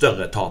fra et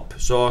større tap.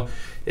 Så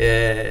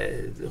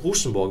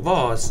Rosenborg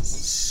var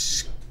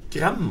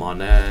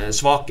skremmende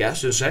svake,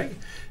 synes jeg.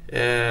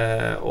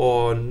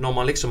 Og når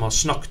man liksom har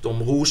snakket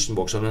om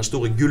Rosenborg som den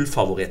store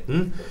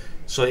gullfavoritten,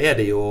 så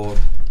det jo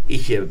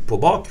ikke på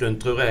bakgrunn,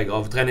 tror jeg,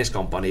 av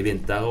treningskampene i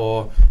vinter,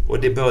 og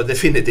det bør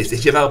definitivt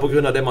ikke være på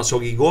grunn av det man så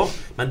i går,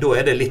 men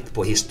da det litt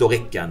på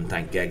historikken,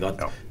 tenker jeg,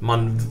 at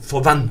man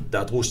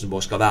forventer at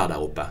Rosenborg skal være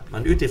der oppe.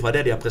 Men utifra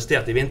det de har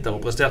prestert i vinter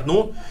og prestert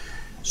nå,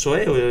 så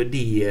jo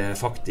de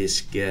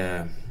faktisk,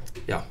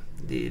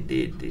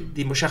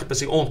 de må skjerpe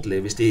seg ordentlig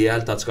hvis de i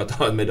hele tatt skal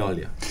ta en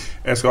medalje.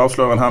 Jeg skal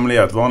avsløre en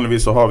hemmelighet.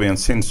 Vanligvis så har vi en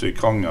sinnssyk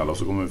krangel, og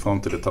så kommer vi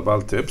frem til et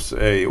tabelltips.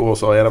 I år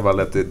så det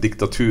vel et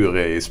diktatur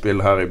i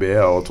spill her i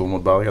BA, og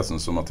Tormod Bergersen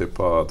som har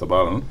tippet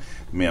tabellen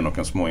med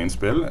noen små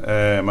innspill.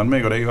 Men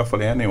meg og deg i hvert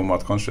fall enige om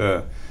at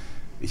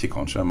ikke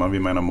kanskje, men vi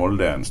mener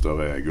Molde en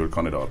større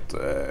gullkandidat.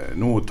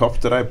 Nå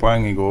tappte de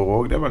poeng i går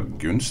også. Det vel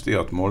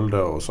gunstig at Molde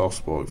og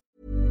Sarpsborg.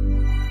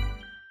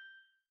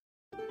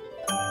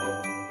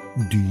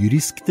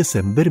 Dyrisk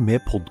desember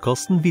med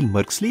podcasten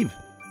Villmarksliv.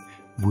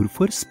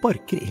 Hvorfor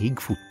sparker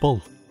elg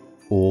fotball?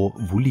 Og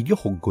hvor ligger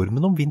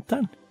hoggormen om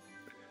vinteren?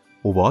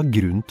 Og hva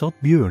grunnen til at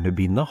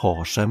bjørnebinna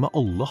har seg med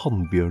alle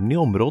hannbjørnene i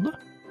området?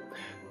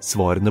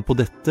 Svarene på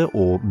dette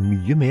og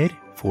mye mer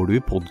får du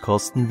i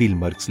podcasten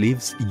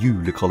Villmarkslivs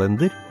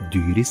julekalender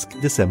Dyrisk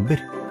desember,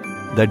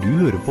 der du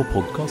hører på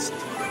podcast.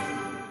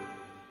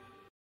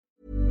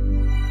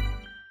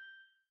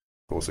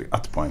 Seg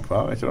 1 poeng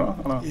hver, ikke det?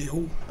 Eller?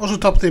 Jo, og så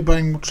tappte de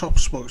poeng mot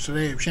Sarpsborg, så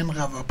det jo ikke en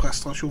ræva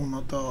prestasjon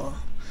å ta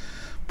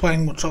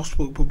poeng mot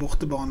Sarpsborg på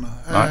bortebane.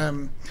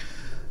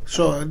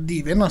 Så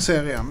de vinner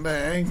serien, det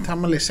jeg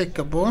temmelig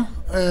sikker på.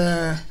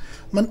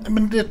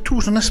 Men det 2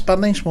 sånne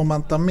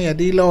spenningsmomenter med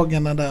de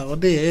lagene der, og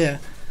det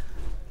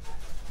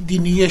de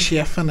nye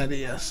sjefene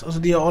deres.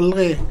 Altså, de har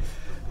aldri...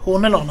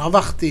 Horneland har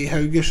vært i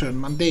Haugesund,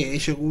 men det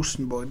ikke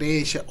Rosenborg. Det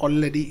ikke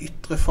alle de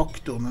ytre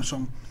faktorene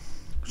som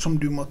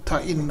du må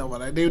ta inn over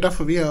deg. Det jo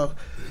derfor vi har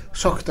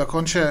sagt at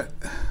kanskje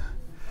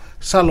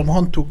selv om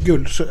han tok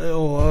gull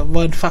og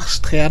var en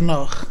fersk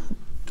trener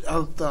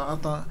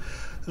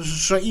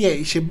så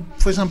ikke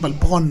for eksempel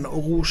Brann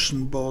og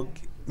Rosenborg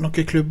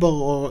noen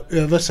klubber å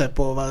øve seg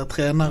på å være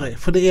trener i,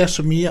 for det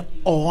så mye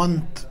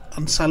annet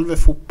enn selve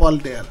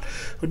fotballdel,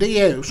 og det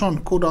jo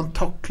sånn hvordan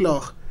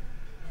takler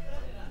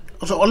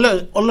altså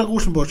alle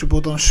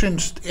Rosenborg-supporterne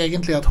syns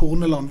egentlig at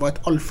Horneland var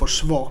et alt for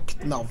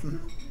svagt navn.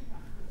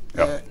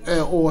 Ja.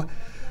 Og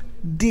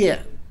det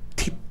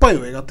tipper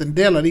jo jeg at en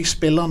del av de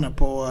spillerne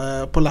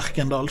på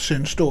Lerkendal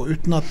syns da,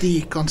 uten at de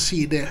kan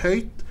si det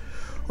høyt.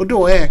 Og da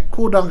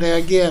hvordan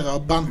reagerer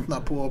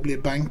Bentner på å bli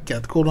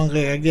benket? Hvordan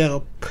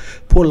reagerer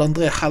Pål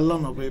André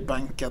Helland å bli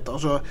benket?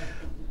 Altså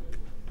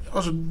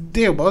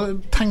det jo bare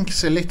tenke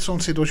seg litt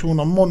sånn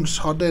situasjoner. Mons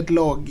hadde et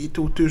lag i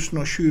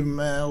 2007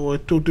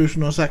 og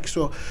 2006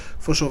 og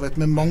for så vidt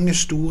med mange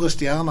store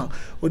stjerner.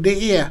 Og det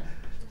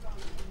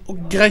og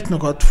greit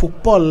nok at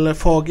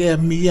fotballfag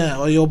mye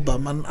å jobbe,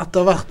 men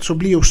etter hvert så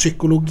blir jo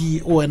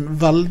psykologi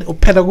og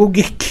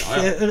pedagogikk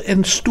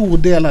en stor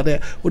del av det.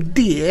 Og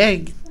det jeg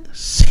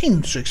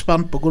sinnssykt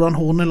spent på hvordan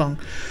Horneland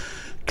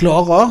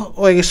klarer,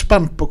 og jeg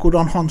spent på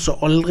hvordan han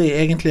som aldri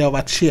egentlig har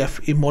vært sjef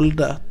i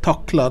Molde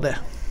takler det.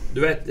 Du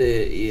vet,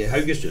 i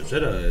Haugesund så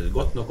det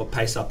godt nok å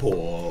peise på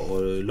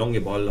og lange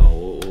baller,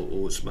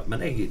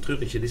 men jeg tror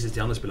ikke disse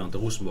stjernespillerne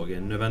til Rosenborg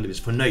nødvendigvis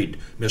fornøyd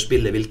med å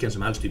spille hvilken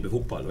som helst type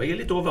fotball. Og jeg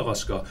litt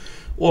overrasket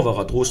over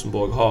at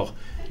Rosenborg har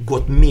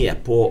gått med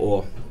på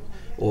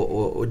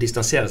å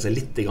distansere seg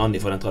litt grann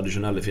fra den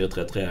tradisjonelle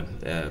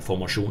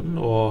 4-3-3-formasjonen.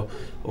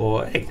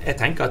 Og jeg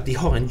tenker at de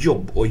har en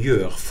jobb å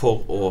gjøre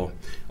for å...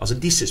 Altså,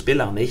 disse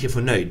spillerne ikke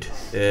fornøyd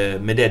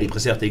med det de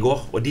presterte i går,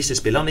 og disse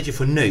spillerne ikke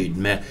fornøyd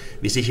med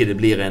hvis ikke det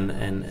blir en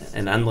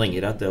endring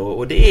i dette.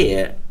 Og det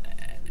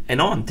en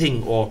annen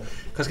ting, og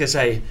hva skal jeg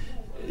si,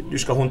 du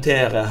skal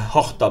håndtere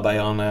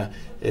hardtarbeidende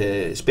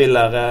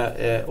spillere,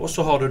 og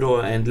så har du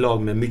da en lag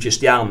med mye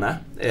stjerne.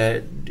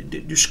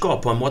 Du skal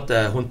på en måte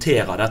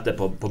håndtere dette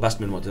på best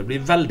mulig måte. Det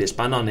blir veldig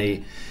spennende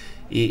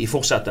i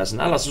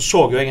fortsettelsen. Ellers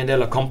så jo jeg en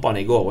del av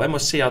kampene i går, og jeg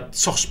må si at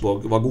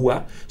Sarpsborg var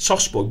gode.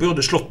 Sarpsborg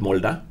burde slått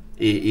Molde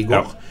i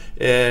går.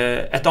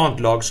 Et annet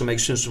lag som jeg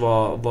synes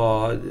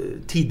var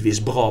tidvis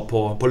bra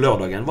på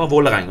lørdagen var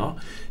Vålerenga,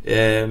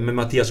 med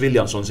Mathias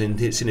Williamson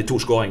sine 2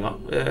 skåringer.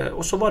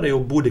 Og så var det jo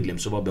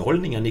Bodø-Glimt som var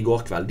beholdningen i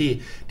går kveld.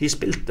 De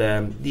spilte,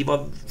 de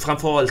var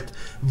fremfor alt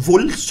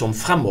voldsomt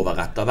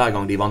fremoverrettet hver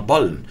gang de vant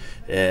ballen.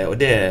 Og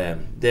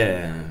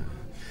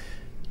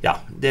ja,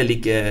 det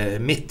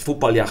mitt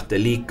fotballhjerte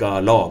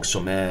liker lag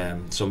som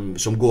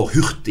går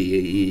hurtig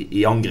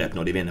i angrep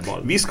når de vinner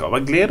ball. Vi skal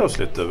vel glede oss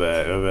litt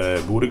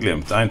over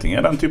Bodø/Glimt. En ting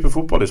den type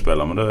fotball de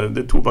spiller, men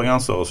det 2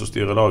 bergensere som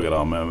styrer laget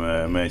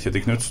der med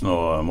Kjetil Knudsen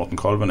og Morten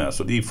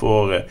Kalvenes, og de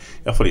får,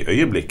 i hvert fall i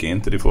øyeblikket,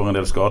 inntil de får en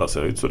del skader,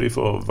 ser ut, så de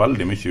får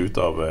veldig mye ut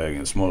av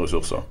små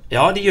ressurser.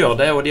 Ja, de gjør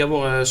det, og de har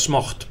vært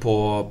smart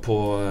på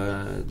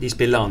de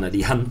spillerne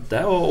de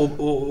henter,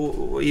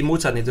 og i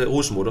motsetning til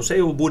Rosenborg, så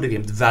jo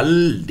Bodø/Glimt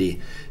veldig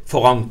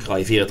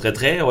forankret i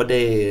 4-3-3, og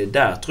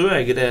der tror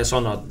jeg det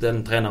sånn at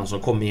den treneren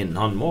som kommer inn,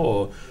 han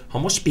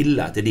må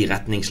spille etter de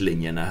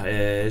retningslinjene.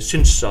 Jeg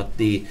synes at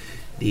de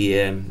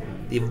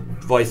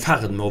var i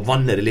ferd med å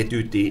vanne det litt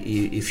ut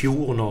i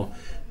fjor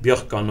når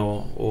Bjørkan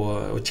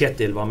og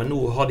Kjetil var, men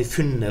nå har de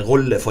funnet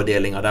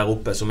rollefordelinger der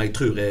oppe som jeg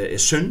tror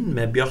sunn,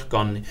 med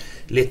Bjørkan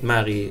litt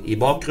mer i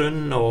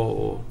bakgrunnen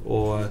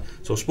og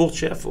som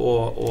sportssjef,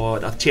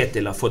 og at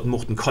Kjetil har fått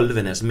Morten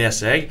Kalvenes med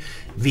seg,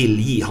 vil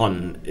gi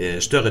han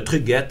større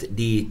trygghet.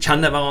 De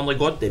kjenner hverandre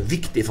godt. Det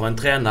viktig for en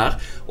trener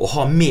å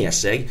ha med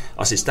seg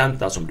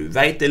assistenter som du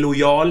vet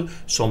lojal,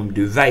 som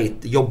du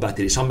vet jobber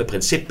til de samme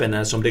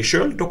prinsippene som deg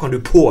selv. Da kan du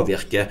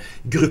påvirke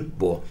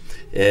gruppa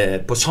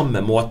på samme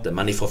måte,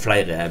 men ifra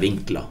flere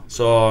vinkler.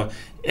 Så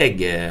jeg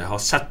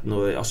har sett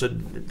noe, altså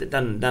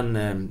den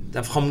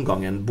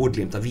framgangen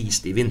Bodø/Glimt har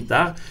vist i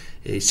vinter,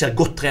 ser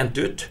godt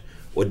trent ut,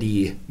 og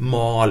de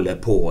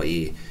maler på i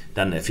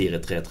denne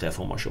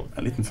 4-3-3-formasjonen.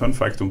 En liten fun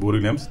fact om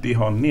Bodø/Glimt. De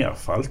har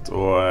nedfelt,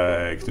 og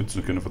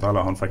Knudsen kunne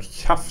fortelle han fikk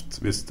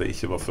kjeft hvis det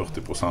ikke var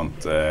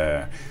 40%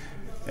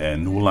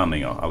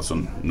 nordlendinger, altså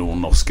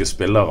nordnorske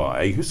spillere.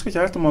 Jeg husker ikke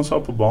helt om han sa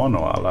på banen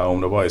eller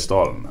om det var i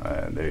stallen.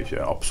 Det jo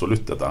ikke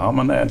absolutt dette her,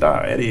 men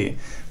der de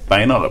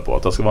beinere på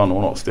at det skal være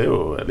nordnorsk. Det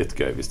jo litt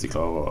gøy hvis de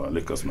klarer å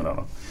lykkes med det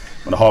da.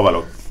 Men det har vel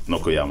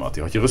noe å gjøre med at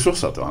de har ikke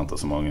ressurser til å hente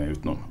så mange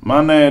utenom.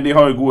 Men de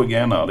har jo gode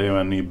gener. Det jo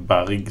en ny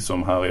Berg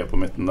som herjer på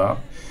midten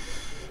der.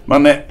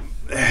 Men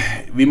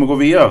vi må gå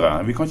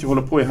videre. Vi kan ikke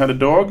holde på i hele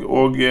dag,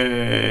 og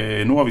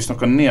nå har vi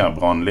snakket ned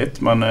Brann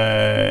litt, men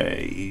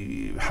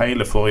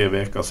hele forrige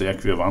veka så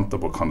gikk vi og ventet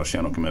på kan det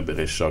skje noe med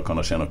Berisha,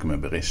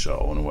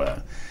 og noe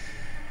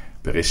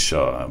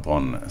Berisha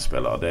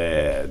Brann-spiller.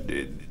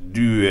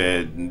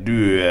 Du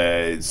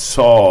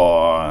sa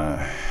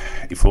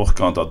i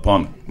forkant at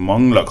Brann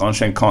mangler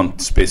kanskje en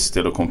kantspiss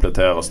til å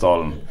komplettere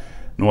stallen.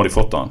 Nå har de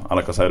fått den,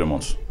 eller hva sier du,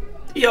 Mons?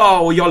 Ja,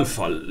 og i alle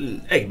fall,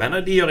 jeg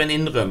mener de gjør en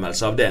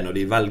innrømmelse av det når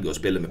de velger å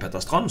spille med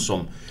Petter Strand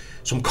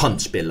som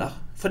kantspiller,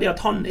 fordi at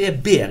han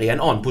bedre i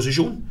en annen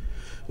posisjon.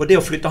 Og det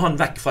å flytte han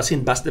vekk fra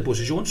sin beste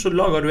posisjon, så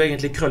lager du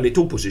egentlig krøll i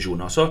 2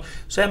 posisjoner. Så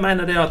jeg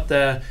mener det at,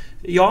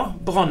 ja,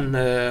 Brann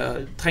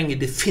trenger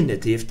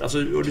definitivt,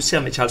 altså, og du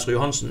ser med Kjelsrud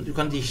Johansen, du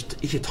kan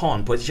ikke ta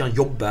han på at ikke han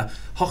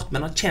jobber hardt,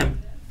 men han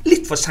kommer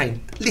litt for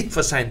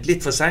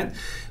sent.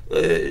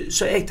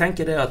 Så jeg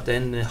tenker det at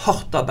en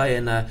hardt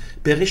arbeidende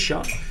Berisha,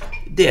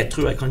 det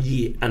tror jeg kan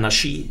gi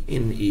energi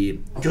inn i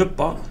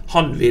gruppa.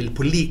 Han vil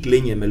på lik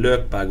linje med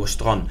Løkberg og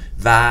Strand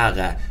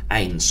være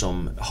en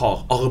som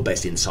har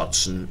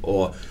arbeidsinnsatsen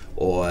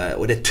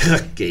og det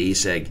trøkket i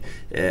seg.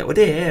 Og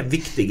det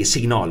viktige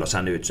signal å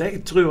sende ut. Så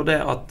jeg tror det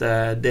at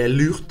det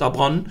lurt av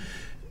Brann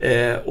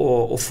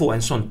å få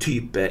en sånn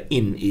type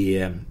inn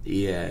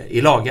i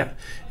laget.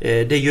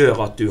 Det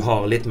gjør at du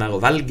har litt mer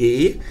å velge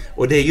i,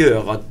 og det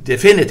gjør at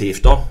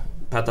definitivt da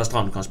Petter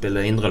Strand kan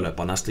spille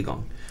indreløper neste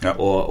gang, ja.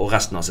 og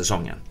resten av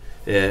sesongen.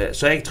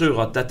 Så jeg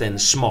tror at dette en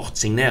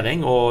smart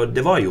signering, og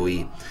det var jo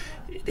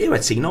det jo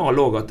et signal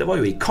også at det var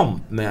jo i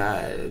kamp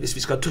med, hvis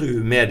vi skal tro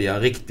media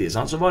riktig,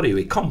 så var det jo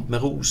i kamp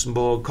med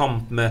Rosenborg,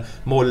 kamp med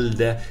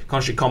Molde,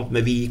 kanskje kamp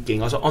med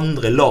Viking, altså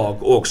andre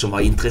lag også som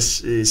var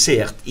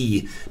interessert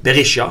i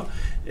Berisha.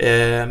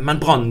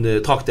 Men Brann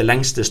trakk det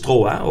lengste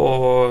strået,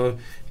 og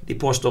de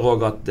påstår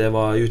også at det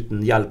var uten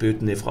hjelp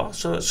utenifra,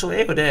 så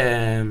jo det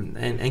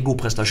en god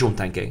prestasjon,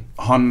 tenker jeg.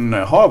 Han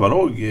har vel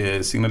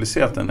også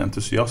signalisert en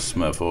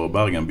entusiasme for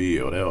Bergen by,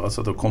 og det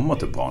altså å komme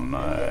til Brann.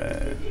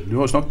 Du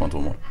har jo snakket med han,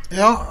 Tormod.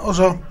 Ja,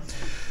 altså,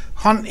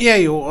 han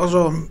jo,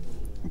 altså,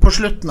 på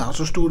slutten her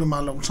så stod det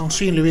mellom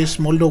sannsynligvis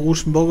Molde og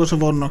Rosenborg, og så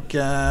var det nok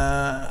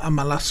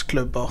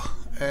MLS-klubber,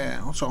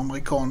 altså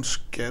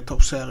amerikansk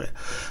toppserie.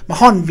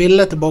 Men han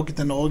ville tilbake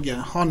til Norge.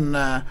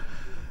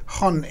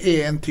 Han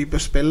en type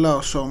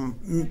spiller som,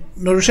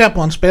 når du ser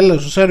på han spiller,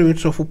 så ser det ut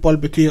som fotball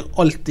betyr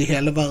alt i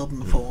hele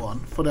verden for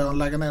han, fordi han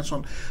legger ned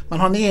sånn. Men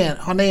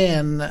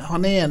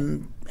han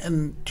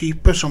en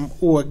type som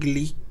også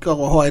liker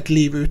å ha et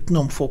liv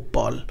utenom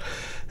fotball.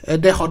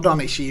 Det hadde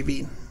han ikke i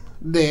Wien.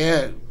 Det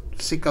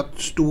sikkert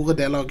store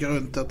deler av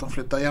grunnen til at han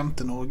flytter hjem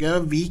til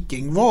Norge.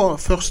 Viking var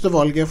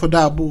førstevalget, for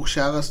der bor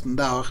kjæresten,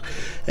 der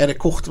det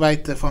kort vei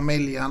til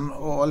familien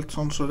og alt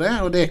sånt som det,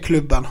 og det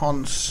klubben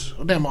hans,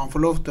 og det må han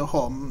få lov til å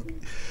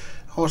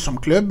ha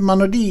som klubb.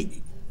 Men når de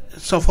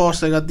sa fra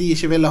seg at de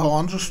ikke ville ha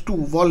han, så sto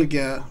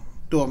valget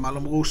da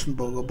mellom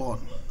Rosenborg og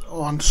Brann,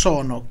 og han sa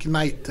nok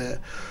nei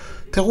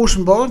til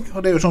Rosenborg, og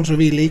det jo sånn som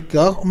vi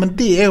liker, men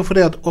det jo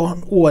fordi at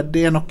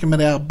det noe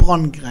med det her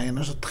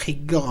Brann-greiene så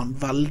trigger han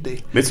veldig.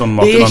 Litt sånn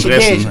Martin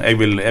Andresen, jeg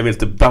vil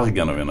til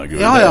Bergen og vinne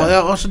gull.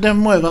 Ja, altså det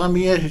må jo være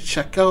mye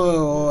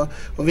kjekkere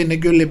å vinne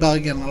gull i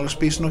Bergen eller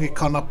spise noen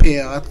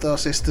kanapeer etter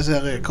siste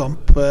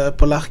seriekamp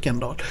på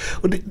Lerkendal.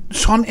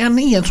 Så han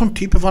i en sånn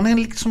type, for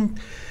han liksom,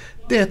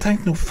 det jeg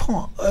tenkte jeg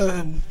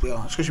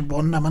skal ikke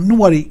banne, men nå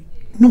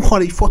har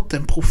de fått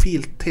en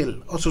profil til,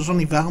 altså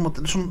sånn i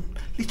væremåte,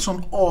 litt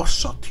sånn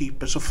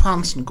Asa-type, så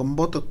fansen kommer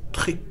bare til å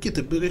trykke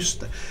til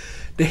brystet.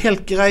 Det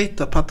helt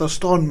greit at Petter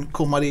Strand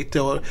kommer de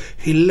til å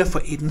hylle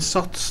for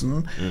innsatsen,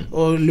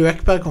 og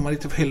Løkberg kommer de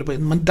til å hylle på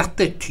innsatsen, men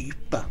dette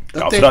type.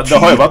 Det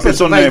har jo vært litt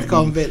sånn,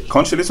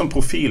 kanskje litt sånn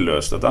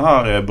profilløst, dette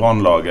her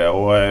Brannlaget,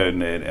 og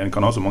en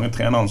kan ha så mange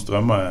trenere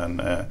strømmer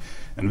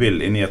en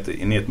vil inn i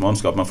et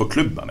mannskap, men for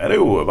klubben det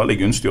jo veldig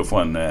gunstig å få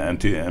en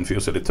fyr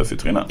som er litt tøff i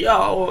trynet.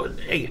 Ja, og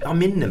han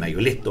minner meg jo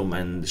litt om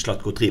en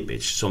Zlatko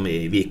Tripic som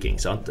i Viking,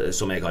 sant?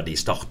 Som jeg hadde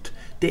i Start.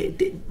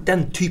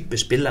 Den type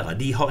spillere,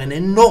 de har en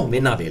enorm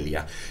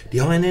vinnervilje. De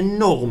har en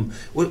enorm,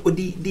 og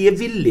de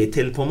villige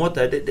til på en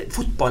måte,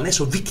 fotballen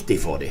så viktig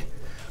for dem.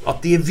 At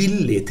de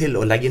villige til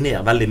å legge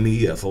ned veldig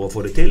mye for å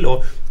få det til,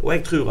 og jeg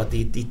tror at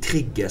de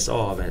trigges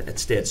av et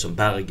sted som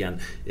Bergen,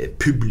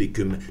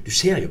 publikum. Du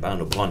ser jo bare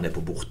når Brann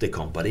på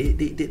bortekamper,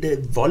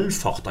 det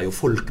valfarter jo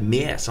folk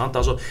med, sant?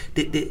 Altså,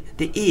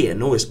 det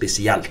noe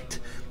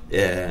spesielt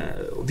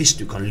hvis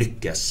du kan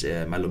lykkes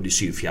mellom de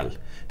 7 fjell.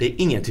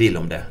 Det ingen tvil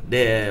om det.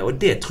 Og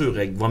det tror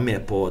jeg var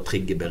med på å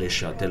trigge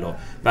Berisha til å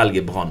velge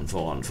Brann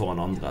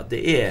foran andre.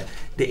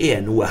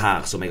 Det noe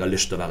her som jeg har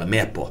lyst til å være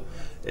med på.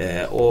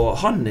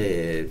 Og han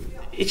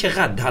ikke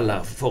redd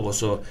heller for å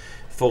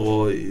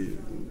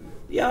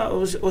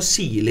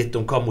si litt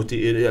om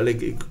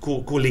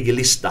hvor ligger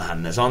lista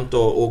henne, sant?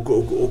 Og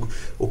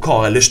hva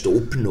har jeg lyst til å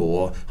oppnå.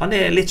 Han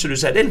litt som du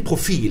sier, det en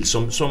profil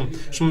som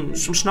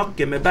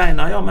snakker med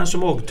beina, ja, men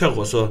som også tør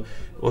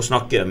å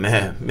snakke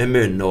med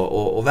munn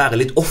og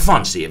være litt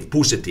offensiv,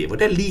 positiv, og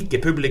det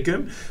liker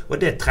publikum, og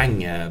det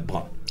trenger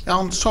Brann.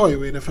 Ja, han sa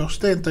jo i det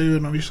første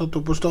intervjuet når vi satt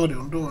opp på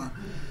stadion, da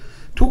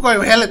tok han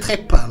jo hele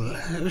trippel,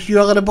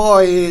 gjøre det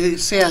bra i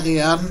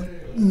serien,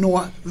 nå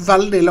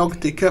veldig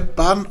langt i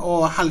cupen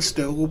og helst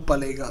i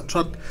Europaligaen.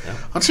 Så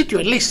han sitter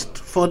jo i list,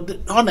 for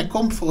han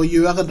kommet for å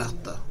gjøre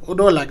dette, og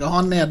da legger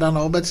han ned den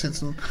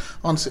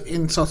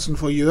innsatsen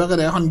for å gjøre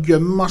det. Han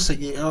gjemmer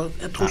seg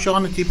jeg tror ikke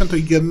han typen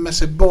til å gjemme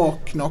seg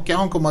bak noe.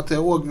 Han kommer til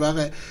å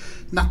være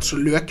nett så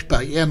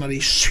Løkberg, en av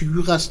de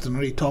sureste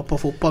når de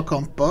taper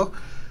fotballkamper,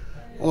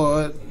 og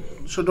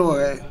så da,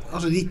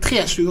 altså de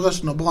 3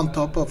 sureste når Brann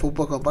taper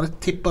fotballkamper, det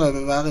tipper jeg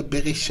vil være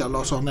Berisha,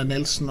 Lars Arne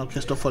Nilsen og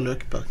Kristoffer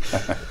Løkberg.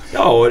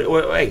 Ja, og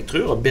jeg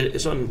tror at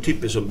sånn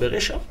type som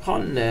Berisha,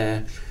 han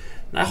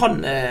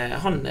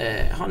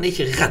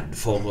ikke redd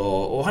for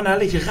og han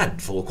heller ikke redd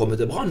for å komme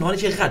til Brann, og han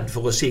ikke redd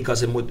for å si hva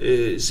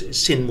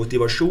sin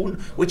motivasjon,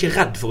 og ikke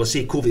redd for å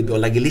si hvor vi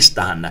bør legge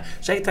lista henne.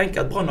 Så jeg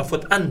tenker at Brann har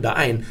fått enda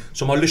en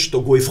som har lyst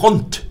til å gå i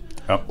front.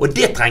 Ja. Og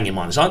det trenger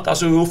man, sant?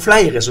 Altså, jo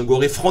flere som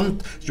går i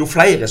front, jo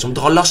flere som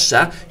drar lasse,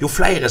 jo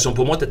flere som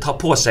på en måte tar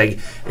på seg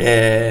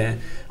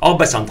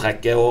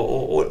arbeidsantrekket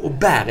og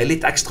bærer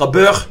litt ekstra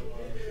bør,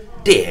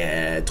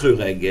 det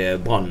tror jeg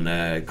Brann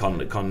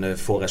kan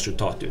få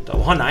resultat ut av.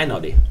 Og han en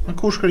av de. Men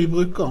hvor skal de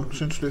bruke han,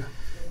 synes du?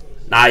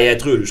 Nei, jeg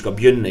tror du skal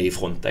begynne i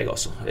front,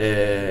 altså.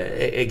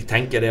 Jeg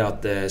tenker det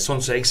at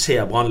sånn som jeg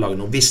ser Brannlaget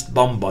nå, hvis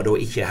Bamba da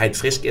ikke helt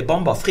frisk,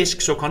 Bamba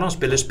frisk, så kan han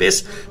spille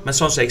spiss, men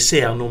sånn som jeg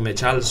ser nå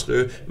med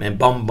Kjelsrud, med en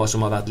Bamba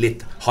som har vært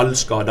litt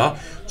halvskadet,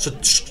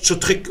 så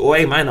trykk, og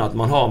jeg mener at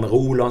man har med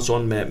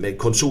Rolandsson, med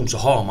Konsum, så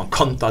har man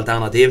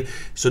kantalternativ,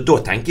 så da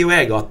tenker jo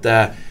jeg at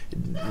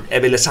jeg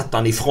ville sette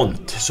han i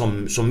front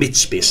som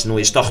midtspiss nå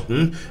i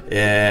starten,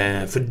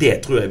 for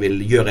det tror jeg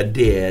vil gjøre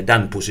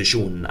den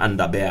posisjonen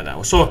enda bedre.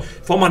 Og så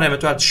får man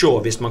eventuelt se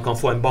hvis man kan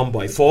få en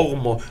Bamba i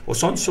form og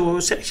sånn, så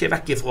ser jeg ikke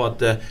vekk ifra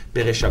at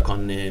Berisha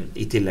kan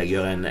i tillegg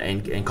gjøre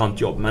en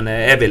kantjobb, men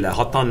jeg ville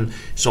hatt han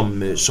som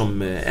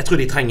jeg tror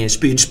de trenger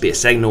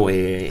spydspiss nå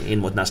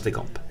inn mot neste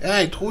kamp.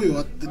 Jeg tror jo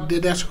at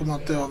det det som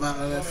kommer til å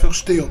være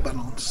første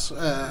jobben hans,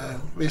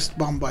 hvis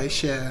Bamba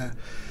ikke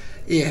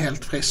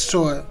helt frisk,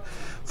 så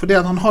fordi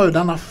at han har jo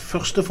denne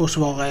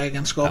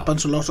førsteforsvareregenskapen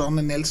som Lars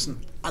Arne Nilsen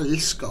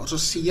elsker, og så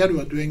sier du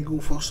at du en god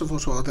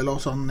førsteforsvarer til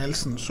Lars Arne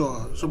Nilsen,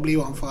 så blir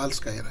jo han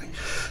forelsket i deg.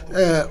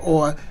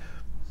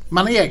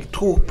 Men jeg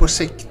tror på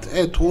sikt,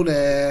 jeg tror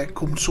det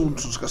Komson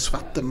som skal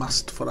svette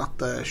mest for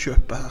dette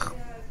kjøpet her.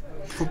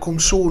 For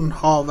Komson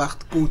har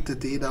vært god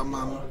til tider,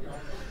 men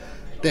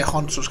det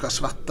han som skal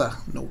svette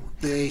nå.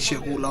 Det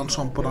ikke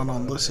Rolandsson på den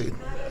andre siden.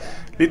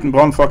 Liten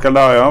brannfakkel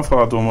der, ja,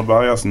 fra Tormod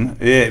Bergersen.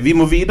 Vi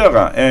må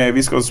videre.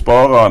 Vi skal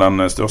spare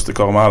den største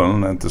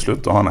karamellen til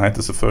slutt, og han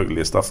heter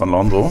selvfølgelig Steffen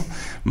Landro.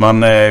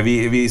 Men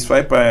vi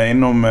sveiper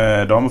innom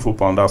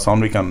damefotballen der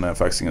Sandviken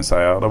fikk sin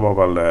seier. Det var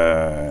vel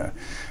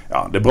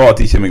ja, det bra at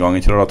de kommer i gang,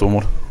 ikke det da,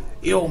 Tormod?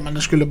 Jo, men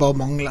det skulle bare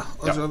mangle.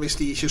 Altså, hvis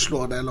de ikke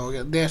slår det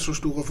laget. Det så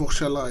store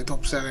forskjeller i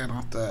toppserien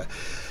at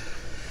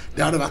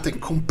Det hadde vært en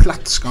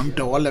komplett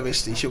skandale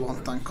hvis de ikke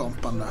vant den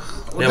kampen der.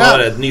 Og det var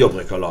et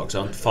nyopprykket lag,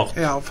 sant? Fart.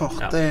 Ja, Fart.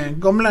 Ja. Det er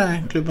gamle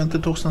klubben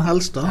til Torsten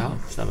Helstad. Ja,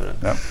 stemmer det.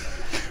 Ja.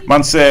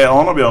 Mens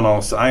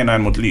Arna-Bjørnars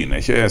 1-1 mot Lyn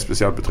ikke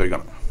spesielt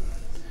betryggende.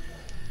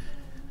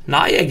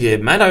 Nei,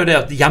 jeg mener jo det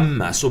at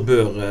hjemme så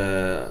bør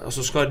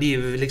altså skal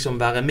de liksom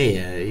være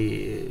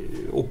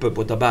med oppe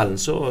på tabellen,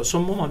 så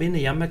må man vinne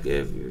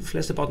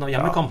flesteparten av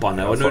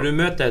hjemmekampene. Og når du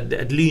møter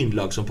et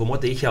Lynlag som på en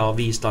måte ikke har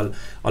vist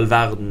all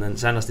verden den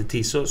seneste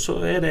tid, så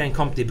er det en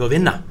kamp de bør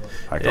vinne.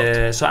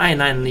 Så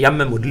 1-1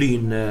 hjemme mot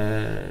Lyn,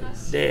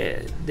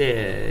 det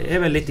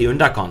er vel litt i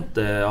underkant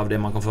av det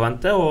man kan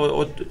forvente,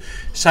 og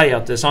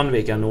seier til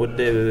Sandviken nå,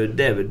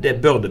 det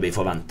bør det vi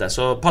forvente.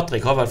 Så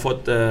Patrick har vel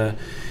fått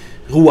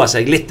roa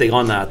seg litt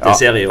etter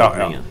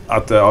serieåpningen.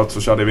 Etter alt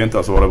som skjedde i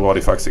vinter, så var det bra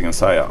de fikk seg en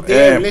seier. Det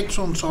jo litt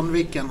sånn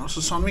Sandviken.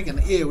 Altså Sandviken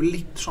jo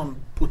litt sånn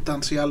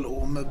potensiell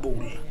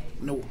ormebol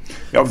nå.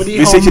 Ja, for de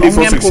har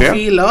mange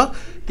profiler.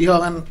 De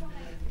har en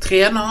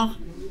trener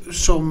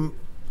som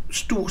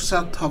stort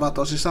sett har vært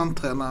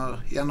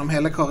assistenttrener gjennom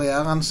hele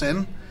karrieren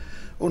sin,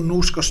 og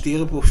nå skal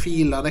styre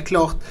profiler. Det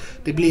klart,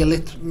 det blir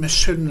litt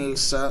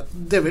misunnelse.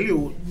 Det vil jo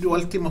du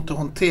alltid måtte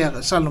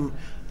håndtere, selv om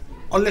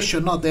alle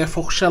skjønner at det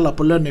forskjeller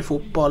på lønn i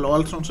fotball og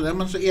alt sånt som det,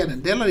 men så det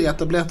en del av de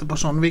etablerte på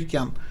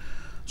Sandviken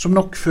som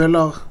nok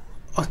føler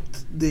at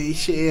det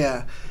ikke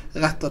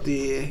rett at de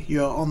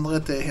gjør andre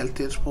til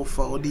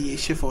heltidsproffer og de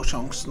ikke får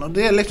sjansen, og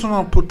det litt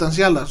sånn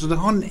potensielle, så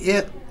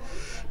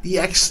de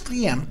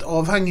ekstremt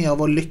avhengige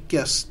av å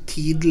lykkes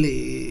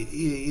tidlig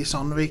i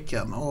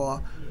Sandviken, og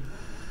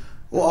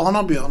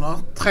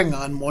Arna-Bjørnar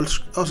trenger en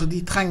altså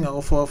de trenger å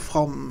få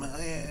fram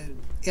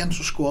en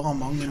som skårer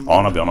mange mål.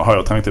 Arna-Bjørnar har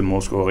jo trengt en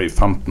målskårer i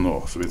 15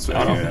 år, så vidt jeg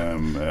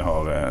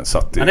har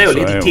sett det. Men det jo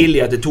litt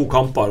tidlig etter 2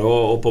 kamper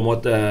og på en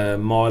måte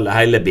male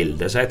hele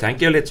bildet, så jeg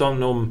tenker jo litt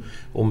sånn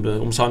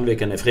om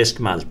Sandviken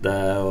friskmeldte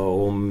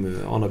og om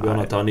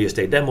Arna-Bjørnar tar nye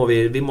steg. Det må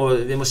vi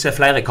må se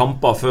flere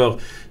kamper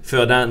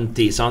før den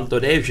tid, sant?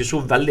 Og det jo ikke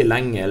så veldig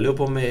lenge. Jeg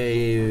lurer på om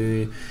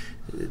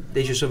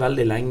det ikke så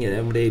veldig lenge,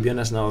 om det i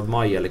begynnelsen av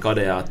mai eller hva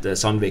det at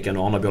Sandviken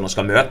og Arna-Bjørnar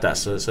skal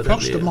møtes. Så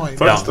 1. mai.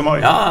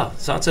 Ja,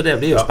 så det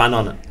blir jo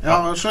spennende. Ja,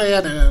 så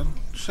det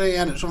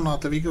sånn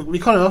at vi kan i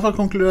hvert fall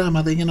konkludere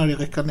med at ingen av de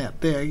rykker ned.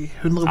 Det jeg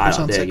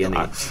 100% sikker.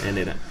 Ja, det jeg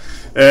enig i det.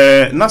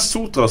 Nest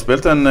Sotra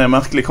spilte en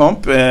merkelig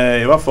kamp.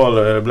 I hvert fall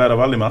ble det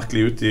veldig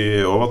merkelig ut i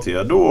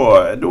overtida.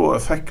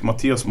 Da fikk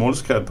Mathias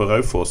Målskred på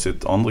Raufoss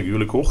sitt andre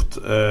gule kort.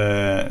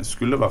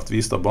 Skulle vært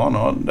vist av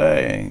banen.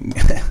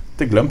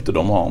 Det glemte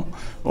dommeren.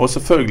 Og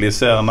selvfølgelig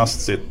ser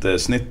Nest sitt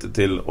snitt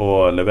til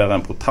å levere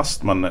en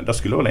protest, men det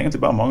skulle vel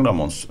egentlig bare mangle,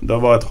 Mons. Det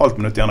var et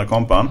halvt minutt igjen av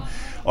kampen.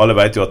 Alle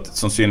vet jo at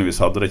sannsynligvis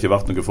hadde det ikke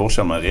vært noe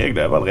forskjell, men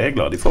regler vel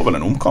regler. De får vel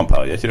en omkamp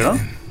her, gjør ikke de det?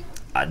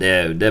 Nei,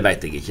 det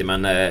vet jeg ikke,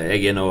 men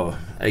jeg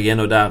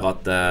nå der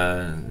at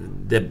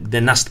det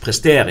Nest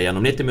presterer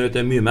gjennom 90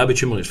 minutter mye mer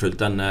bekymringsfullt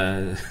enn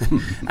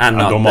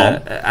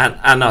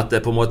at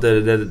på en måte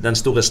den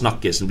store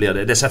snakkisen blir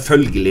det. Det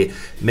selvfølgelig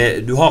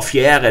du har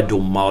fjerde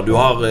dommer, du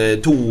har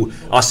 2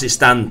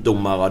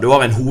 assistentdommere, du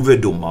har en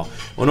hoveddommer,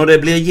 og når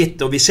det blir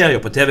gitt, og vi ser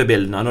jo på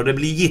TV-bildene, når det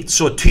blir gitt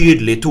så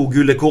tydelig 2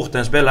 gule kort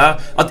til en spiller,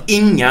 at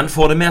ingen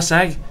får det med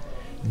seg,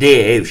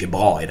 det jo ikke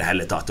bra i det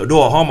hele tatt. Og da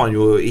har man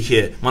jo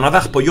ikke, man har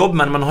vært på jobb,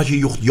 men man har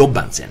ikke gjort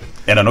jobben sin.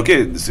 Det noe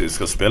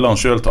skal spilleren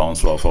selv ta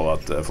ansvar for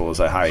å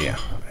si hei,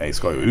 jeg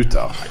skal jo ut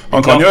her?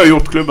 Han kan jo ha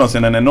gjort klubben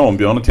sin en enorm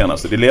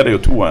bjørnetjeneste. De leder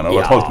jo 2-1 over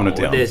et halvt minutt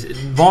igjen.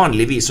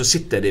 Vanligvis så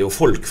sitter det jo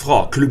folk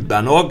fra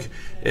klubben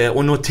også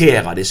og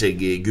noterer disse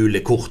gule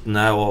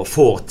kortene og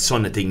får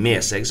sånne ting med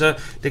seg. Så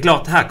det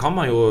klart, her kan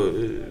man jo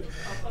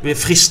bli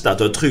fristet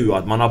til å tro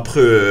at man har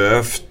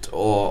prøvd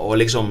og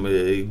liksom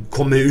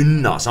komme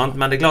unna, sant?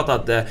 Men det klart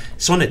at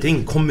sånne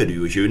ting kommer du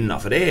jo ikke unna,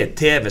 for det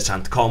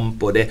TV-sendt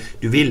kamp, og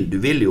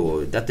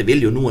dette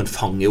vil jo noen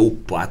fange opp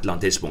på et eller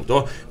annet tidspunkt,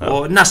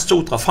 og Nest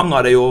Sotra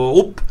fanger det jo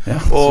opp,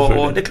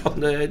 og det klart,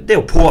 det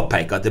å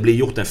påpeke at det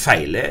blir gjort en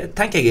feil,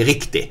 tenker jeg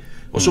riktig.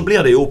 Og så blir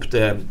det jo opp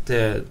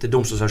til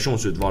doms- og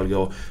sanksjonsutvalget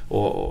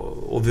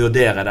å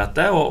vurdere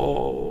dette,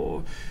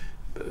 og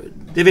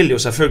det vil jo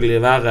selvfølgelig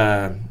være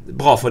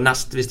bra for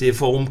Nest hvis de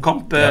får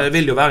omkamp. Det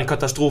vil jo være en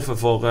katastrofe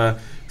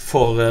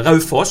for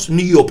Raufoss,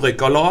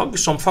 nyopprykket lag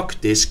som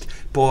faktisk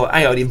på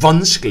en av de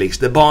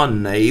vanskeligste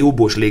banene i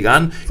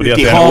Obos-ligaen ute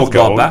i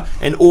havgapet,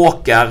 en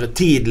åker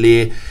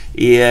tidlig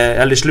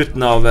eller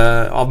slutten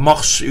av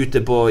mars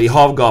ute i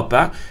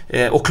havgapet,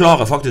 og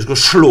klarer faktisk å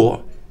slå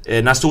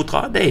Nest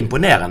Sotra. Det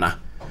imponerende.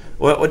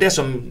 Og det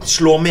som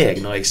slår meg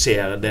når jeg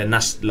ser det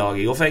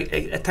Nest-laget, for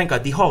jeg tenker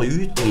at de har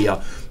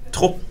utvidet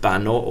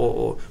troppen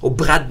og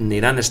bredden i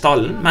denne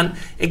stallen, men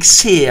jeg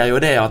ser jo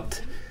det at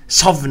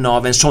savnet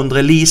av en Sondre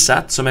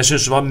Liseth, som jeg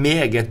synes var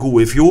meget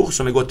god i fjor,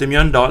 som gått til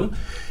Mjøndalen,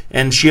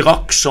 en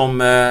Chirac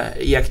som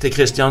gikk til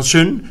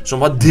Kristiansund,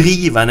 som var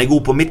drivende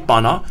god på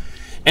midtbanen,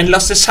 en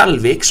Lasse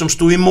Selvik som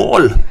stod i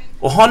mål,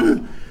 og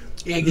han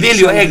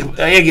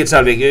Egil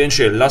Selvik,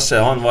 unnskyld, Lasse,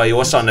 han var i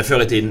Åsane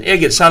før i tiden.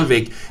 Egil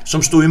Selvik,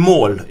 som stod i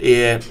mål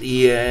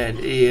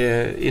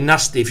i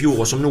Nest i fjor,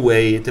 og som nå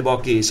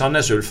tilbake i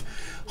Sandnes Ulf,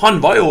 han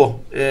var jo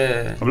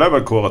han ble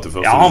vel kåret til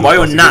første. Ja, han var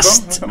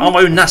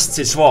jo Nest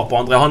sitt svar på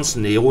André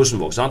Hansen i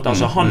Rosenborg, sant?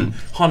 Altså,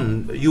 han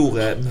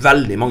gjorde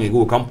veldig mange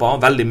gode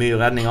kamper, veldig mye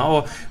redninger,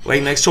 og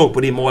når jeg så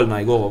på de målene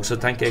i går også,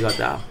 så tenker jeg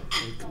at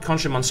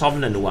kanskje man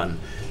savner noen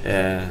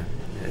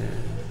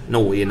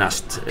nå i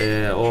Nest,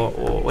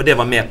 og det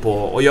var med på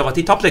å gjøre at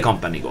de tappte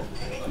kampen i går.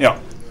 Ja.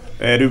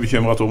 Du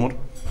bekymret, Tormod?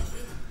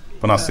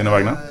 På Nest sine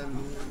vegne?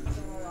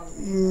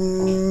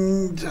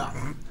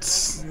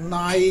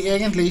 Nei,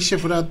 egentlig ikke,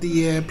 for at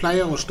de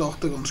pleier å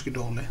starte ganske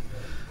dårlig.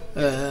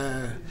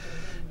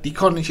 De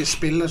kan ikke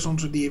spille sånn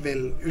som de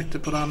vil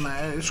ute på den.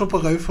 Jeg så på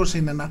Raufoss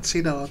sine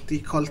nettsider at de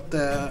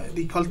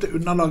kalte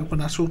underlaget på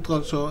Nessotra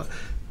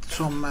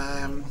som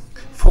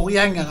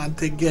forgjengeren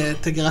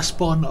til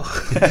gressbaner.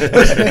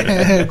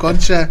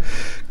 Kanskje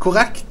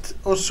korrekt.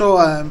 Og så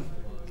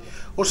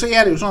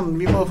er det jo sånn,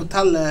 vi må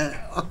fortelle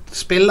at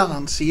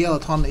spilleren sier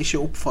at han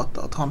ikke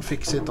oppfatter at han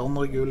fikk sitt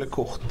andre gule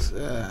kort.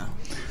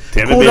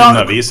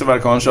 TV-bildene viser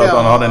vel kanskje at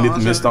han hadde en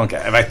liten mistanke,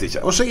 jeg vet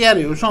ikke. Og så er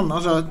det jo sånn,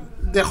 altså,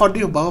 det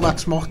hadde jo bare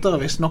vært smartere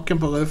hvis noen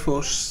på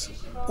Raufoss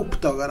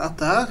oppdager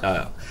dette her.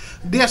 Ja.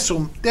 Det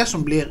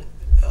som blir,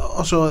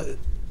 altså,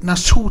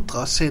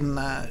 Nessotra sin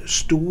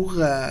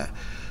store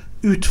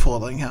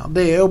utfordring her,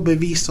 det å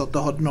bevise at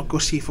det hadde noe å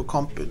si for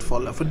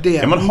kamputfallet, for det...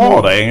 Ja, men har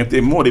det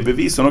egentlig, må de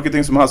bevise noe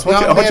ting som helst? Men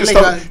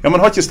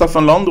har ikke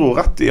Staffan Landro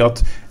rett i at,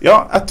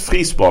 ja, et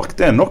frispark,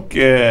 det er nok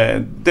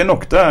det,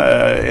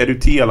 du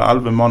 10 eller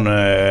 11 mann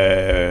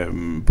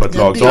på et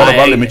lag, så har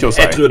det veldig mye å si.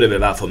 Jeg tror det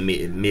vil være for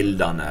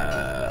mildende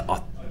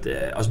at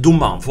altså,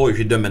 dommeren får jo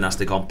ikke dømme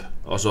neste kamp.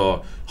 Altså,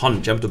 han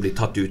kommer til å bli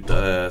tatt ut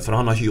for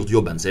han har ikke gjort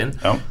jobben sin.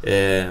 Ja.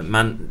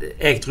 Men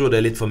jeg tror det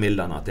er litt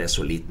formildende at det er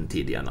så liten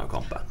tid igjen av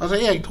kampen. Altså,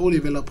 jeg tror de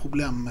vil ha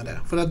problemer med det.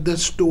 For det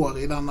står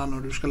i denne,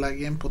 når du skal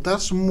legge inn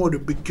protest, så må du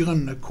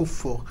begrunne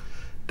hvorfor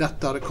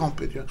dette hadde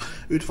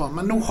kamputfall.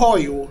 Men nå har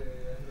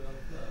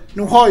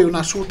jo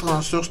Nessotra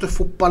den største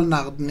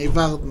fotballnerden i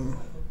verden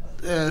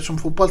som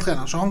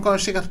fotballtrener, så han kan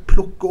jo sikkert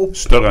plukke opp...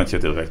 Større enn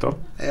Kjetil Rekdal?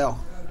 Ja.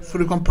 For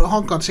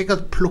han kan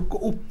sikkert plukke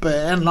opp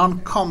en eller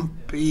annen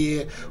kamp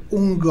i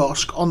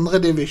ungarsk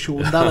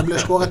andredivisjon der det ble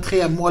skåret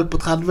 3 mål på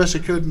 30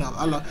 sekunder.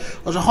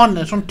 Altså han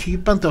er sånn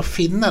typen til å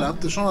finne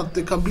dette, sånn at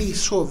det kan bli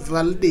så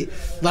veldig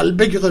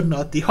velbegrunnet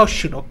at de har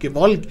ikke noe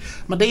valg.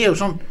 Men det er jo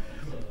sånn,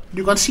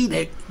 du kan si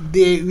det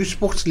er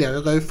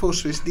usportslige i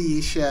Raufoss hvis de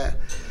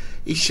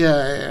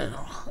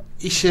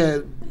ikke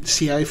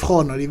sier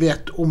ifra når de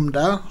vet om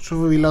det, så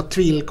får vi la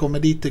tvil komme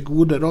de til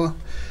gode da.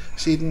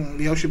 Siden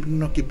vi har ikke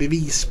noe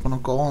bevis på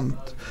noe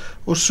annet.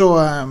 Og så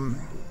er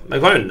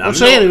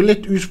det jo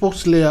litt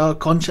usportslig,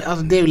 kanskje,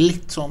 altså det er jo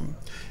litt sånn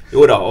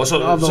jo da, og så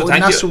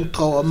tenker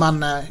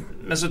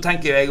men så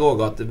tenker jeg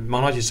også at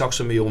man har ikke sagt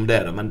så mye om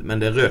det da,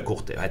 men det røde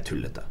kortet er jo helt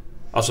tullete.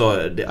 Altså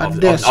av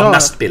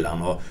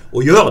nestspilleren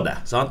å gjøre det,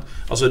 sant?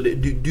 Altså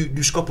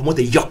du skal på en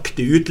måte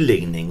jakte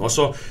utligning og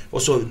så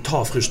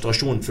ta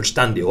frustrasjonen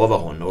fullstendig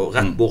overhånd og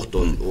rett bort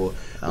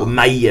og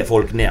meie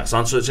folk ned,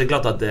 sant? Så det er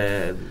klart at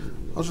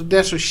altså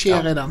det som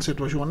skjer i den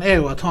situasjonen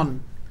er jo at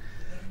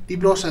de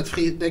blåser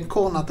det er en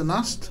corner til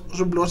Nest, og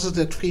så blåses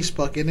det et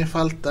frispark inn i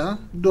feltet.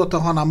 Da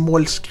tar han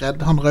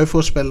målskred, han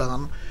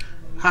Raufoss-spilleren,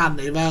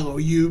 hendene i været og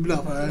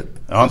jubler.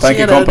 Han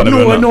tenker kampen er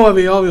vunnet. Nå har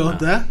vi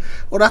avgjort det.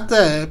 Og dette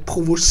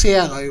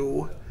provoserer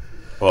jo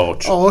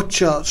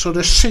Arocha, så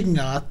det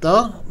synger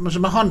etter.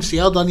 Men han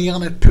sier at han gir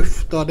han et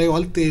puff. Da. Det er jo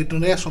alltid, når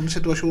det er sånne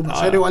situasjoner,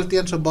 så er det jo alltid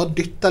en som bare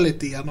dytter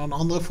litt igjen, og den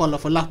andre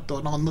faller for lett, og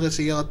den andre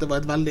sier at det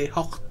var et veldig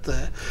hardt...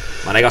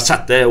 Men jeg har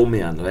sett det om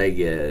igjen, og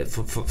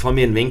fra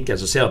min vinkel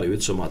så ser det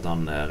ut som at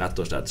han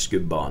rett og slett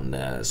skubber han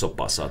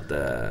såpass at...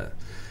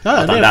 Ja,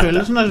 det er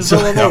følelsen men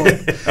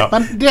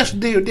det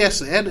er jo det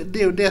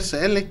som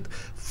er litt,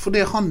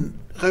 fordi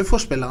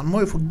Raufoss-spilleren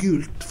må jo få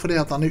gult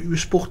fordi at han er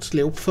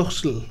usportslig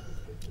oppførsel.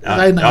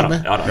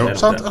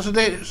 Altså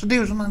det er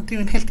jo sånn, det er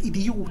jo en helt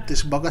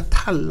idiotisk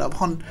bagatell av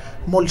han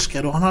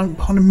målskred, og han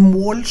er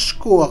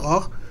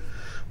målskårer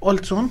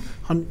alt sånn.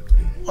 Han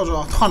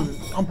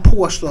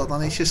påstår at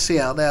han ikke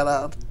ser det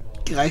der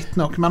greit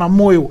nok, men han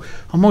må jo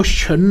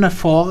skjønne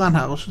faren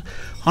her.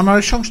 Han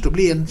har jo sjans til å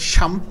bli en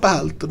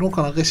kjempehelt, og nå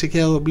kan han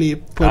risikere å bli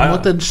på en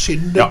måte en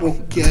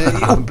syndebukk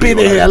oppi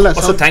det hele.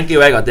 Og så tenker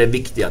jo jeg at det er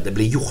viktig at det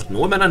blir gjort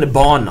noe med denne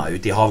banen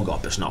ute i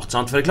havgapet snart,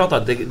 sant? For det er klart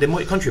at det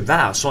kan ikke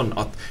være sånn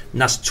at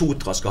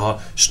Nessotra skal ha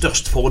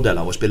størst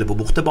fordel av å spille på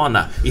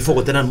bortebane i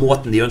forhold til den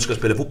måten de ønsker å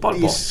spille fotball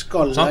på. De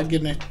skal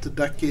legge nytt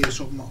dekke i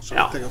sommer.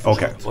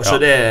 Og så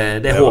det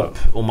er håp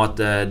om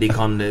at de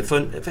kan,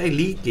 for jeg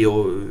liker jo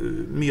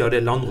mye av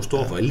det Landro står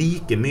over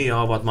like mye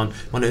av at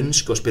man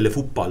ønsker å spille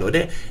fotball, og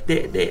det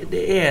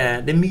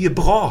er mye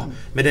bra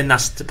med det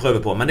Nest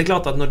prøver på, men det er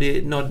klart at når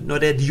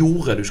det er et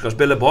jorde du skal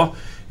spille på,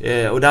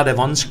 og der det er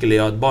vanskelig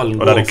at ballen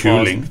går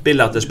fra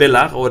spiller til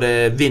spiller, og det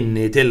er vind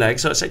i tillegg,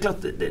 så er det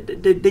klart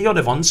det gjør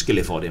det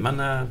vanskelig for dem,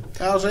 men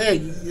ja, altså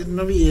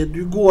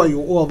du går jo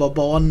over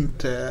banen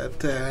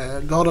til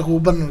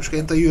garderoben når du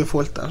skal intervjue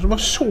folk der, så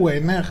bare så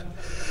jeg ned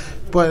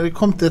det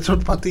kom til et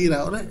sånt parti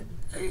der, og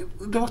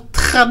det var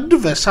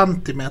 30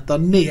 centimeter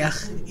ned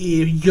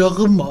i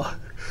gjørma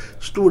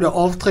stod det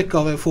avtrykk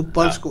av en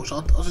fotballsko,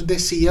 altså det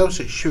sier jo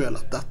seg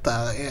selv at dette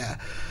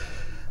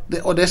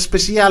og det er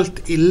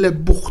spesielt ille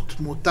bort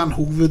mot den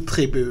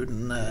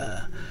hovedtribunen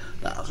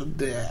der, altså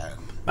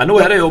Men nå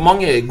er det jo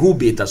mange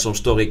godbiter som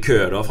står i kø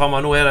da.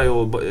 Fremover nå er det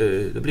jo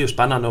det blir jo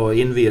spennende å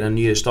innvie den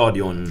nye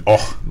stadion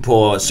på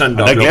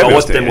søndag klokka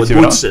 8 mot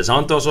Bodse,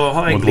 sant? Og så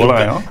har jeg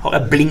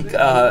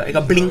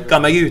blinket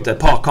meg ut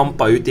et par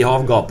kamper ute i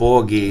havgapet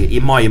også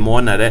i mai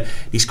måned.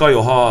 De skal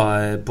jo ha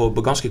på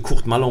ganske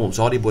kort mellomrom,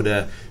 så har de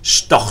både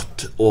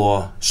Start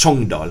og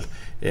Sogndal.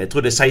 Jeg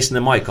tror det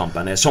 16.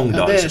 mai-kampen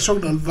Sogndal. Ja, det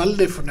Sogndal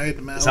veldig fornøyd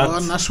med.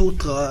 Og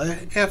Nesotra,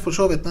 for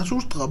så vidt,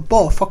 Nesotra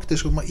ba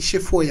faktisk om å ikke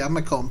få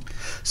hjemmekamp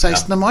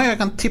 16. mai. Jeg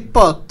kan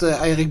tippe at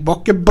Eirik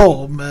Bakke ba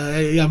om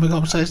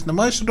hjemmekamp 16.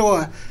 mai, så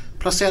da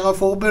plasserer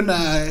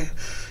forbundet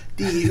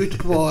de ut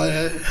på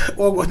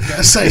Ågotne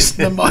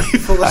 16. mai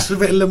for å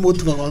spille mot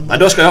hverandre. Men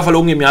da skal i hvert fall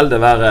Unge Mjelde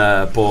være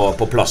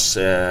på plass.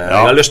 Jeg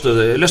har lyst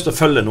til å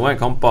følge noen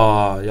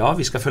kamper. Ja,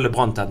 vi skal følge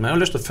Brann tett, men jeg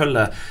har lyst til å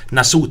følge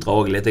Nesotra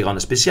også litt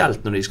grann.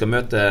 Spesielt når de skal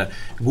møte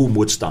god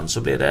motstand,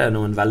 så blir det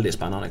noen veldig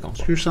spennende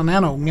kamper. Skal du sende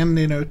en av ungen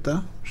dine ute?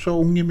 Så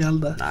Unge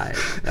Mjelde. Nei,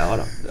 ja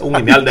da.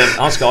 Unge Mjelde,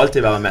 han skal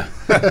alltid være med.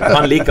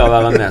 Han liker å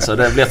være med, så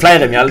det blir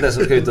flere Mjelde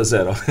som skal ut og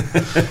se da.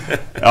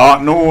 Ja,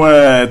 nå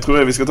tror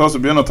jeg vi skal ta oss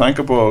og begynne å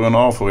tenke på runde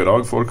av for i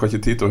dag. Folk har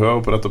ikke tid til å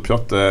høre på dette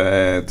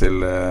pjattet til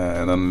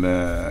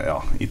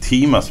i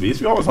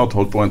timesvis. Vi har jo snart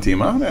holdt på en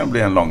time. Det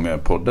blir en lang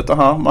podd dette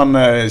her, men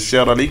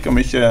skjer det like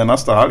mye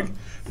neste helg?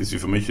 Hvis vi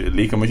får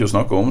like mye å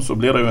snakke om, så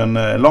blir det jo en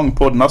lang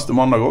podd neste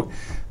mandag også.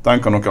 Den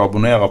kan dere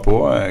abonnere på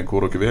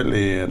hvor dere vil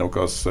i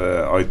deres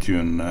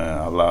iTunes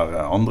eller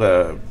andre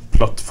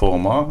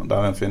plattformer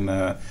der en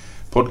finner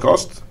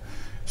podcast.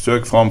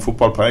 Søk fram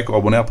Fotballpreik og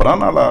abonner på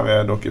den, eller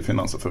dere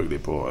finner den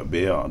selvfølgelig på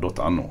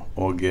ba.no.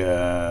 Og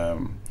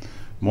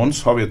Mons,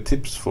 har vi et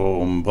tips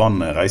for om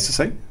Brann reiser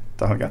seg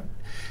til helgen?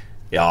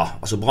 Ja,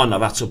 altså Brann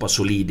har vært såpass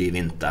solid i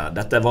vinter.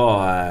 Dette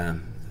var...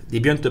 De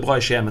begynte bra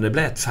i Skien, men det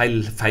ble et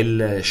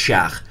feil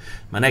skjær.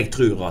 Men jeg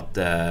tror at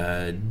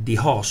de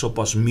har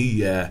såpass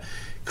mye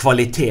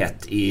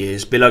kvalitet i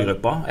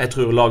spillergruppa. Jeg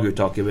tror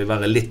laguttaket vil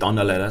være litt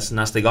annerledes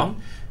neste gang.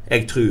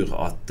 Jeg tror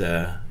at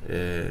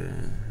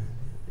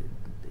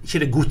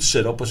ikke det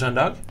godset da på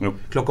søndag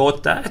klokka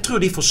 8. Jeg tror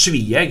de får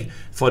svi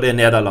for det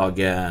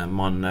nederlaget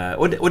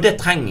og det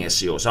trenges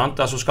jo, sant?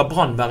 Altså skal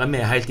Brann være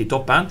med helt i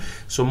toppen,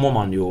 så må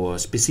man jo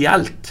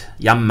spesielt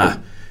hjemme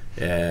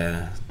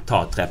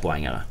ta 3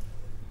 poengere.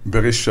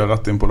 Berisha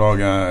rett inn på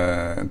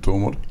laget,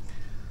 Tormod?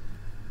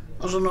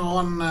 Altså når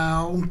han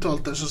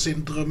omtalte så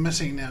sin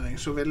drømmesignering,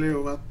 så ville det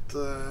jo vært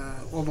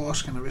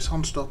overraskende hvis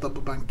han starter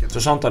på benken.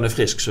 Så sant han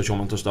frisk, så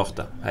kommer han til å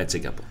starte, helt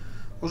sikker på.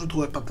 Og så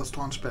tror jeg Petter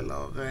Strand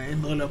spiller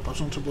indreløper,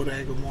 sånn som både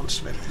jeg og Måls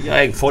vil.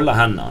 Ja, jeg folder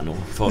hendene nå.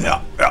 Ja.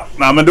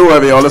 Nei, men da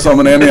er vi alle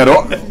sammen enige da.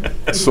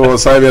 Så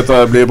sier vi at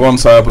det blir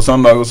Brann-seier på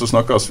søndag, og så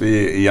snakkes vi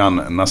igjen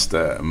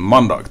neste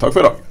mandag. Takk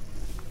for i dag.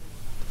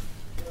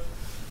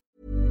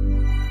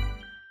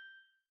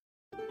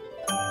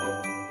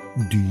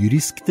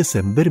 Dyrisk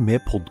desember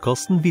med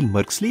podcasten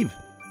Villmarksliv.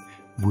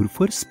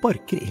 Hvorfor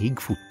sparker elg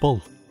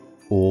fotball?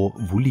 Og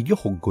hvor ligger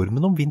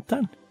hoggormen om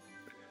vinteren?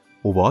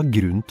 Og hva er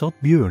grunnen til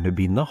at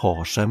bjørnebinna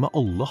har seg med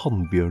alle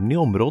hannbjørnene i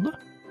området?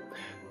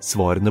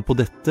 Svarene på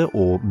dette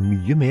og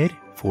mye mer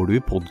får du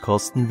i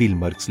podcasten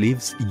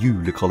Villmarkslivs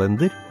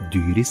julekalender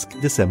Dyrisk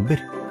desember,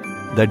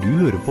 der du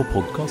hører på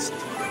podcast.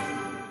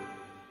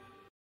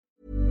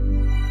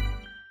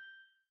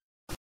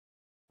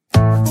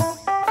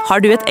 Har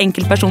du et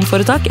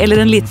enkeltpersonforetak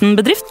eller en liten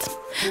bedrift?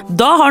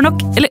 Da har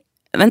nok... Eller,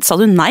 vent, sa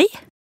du nei?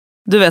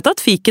 Du vet at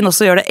Fiken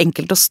også gjør det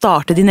enkelt å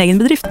starte din egen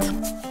bedrift.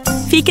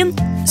 Fiken,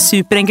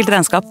 superenkelt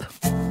regnskap.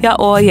 Ja,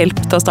 og hjelp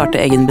til å starte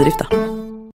egen bedrift da.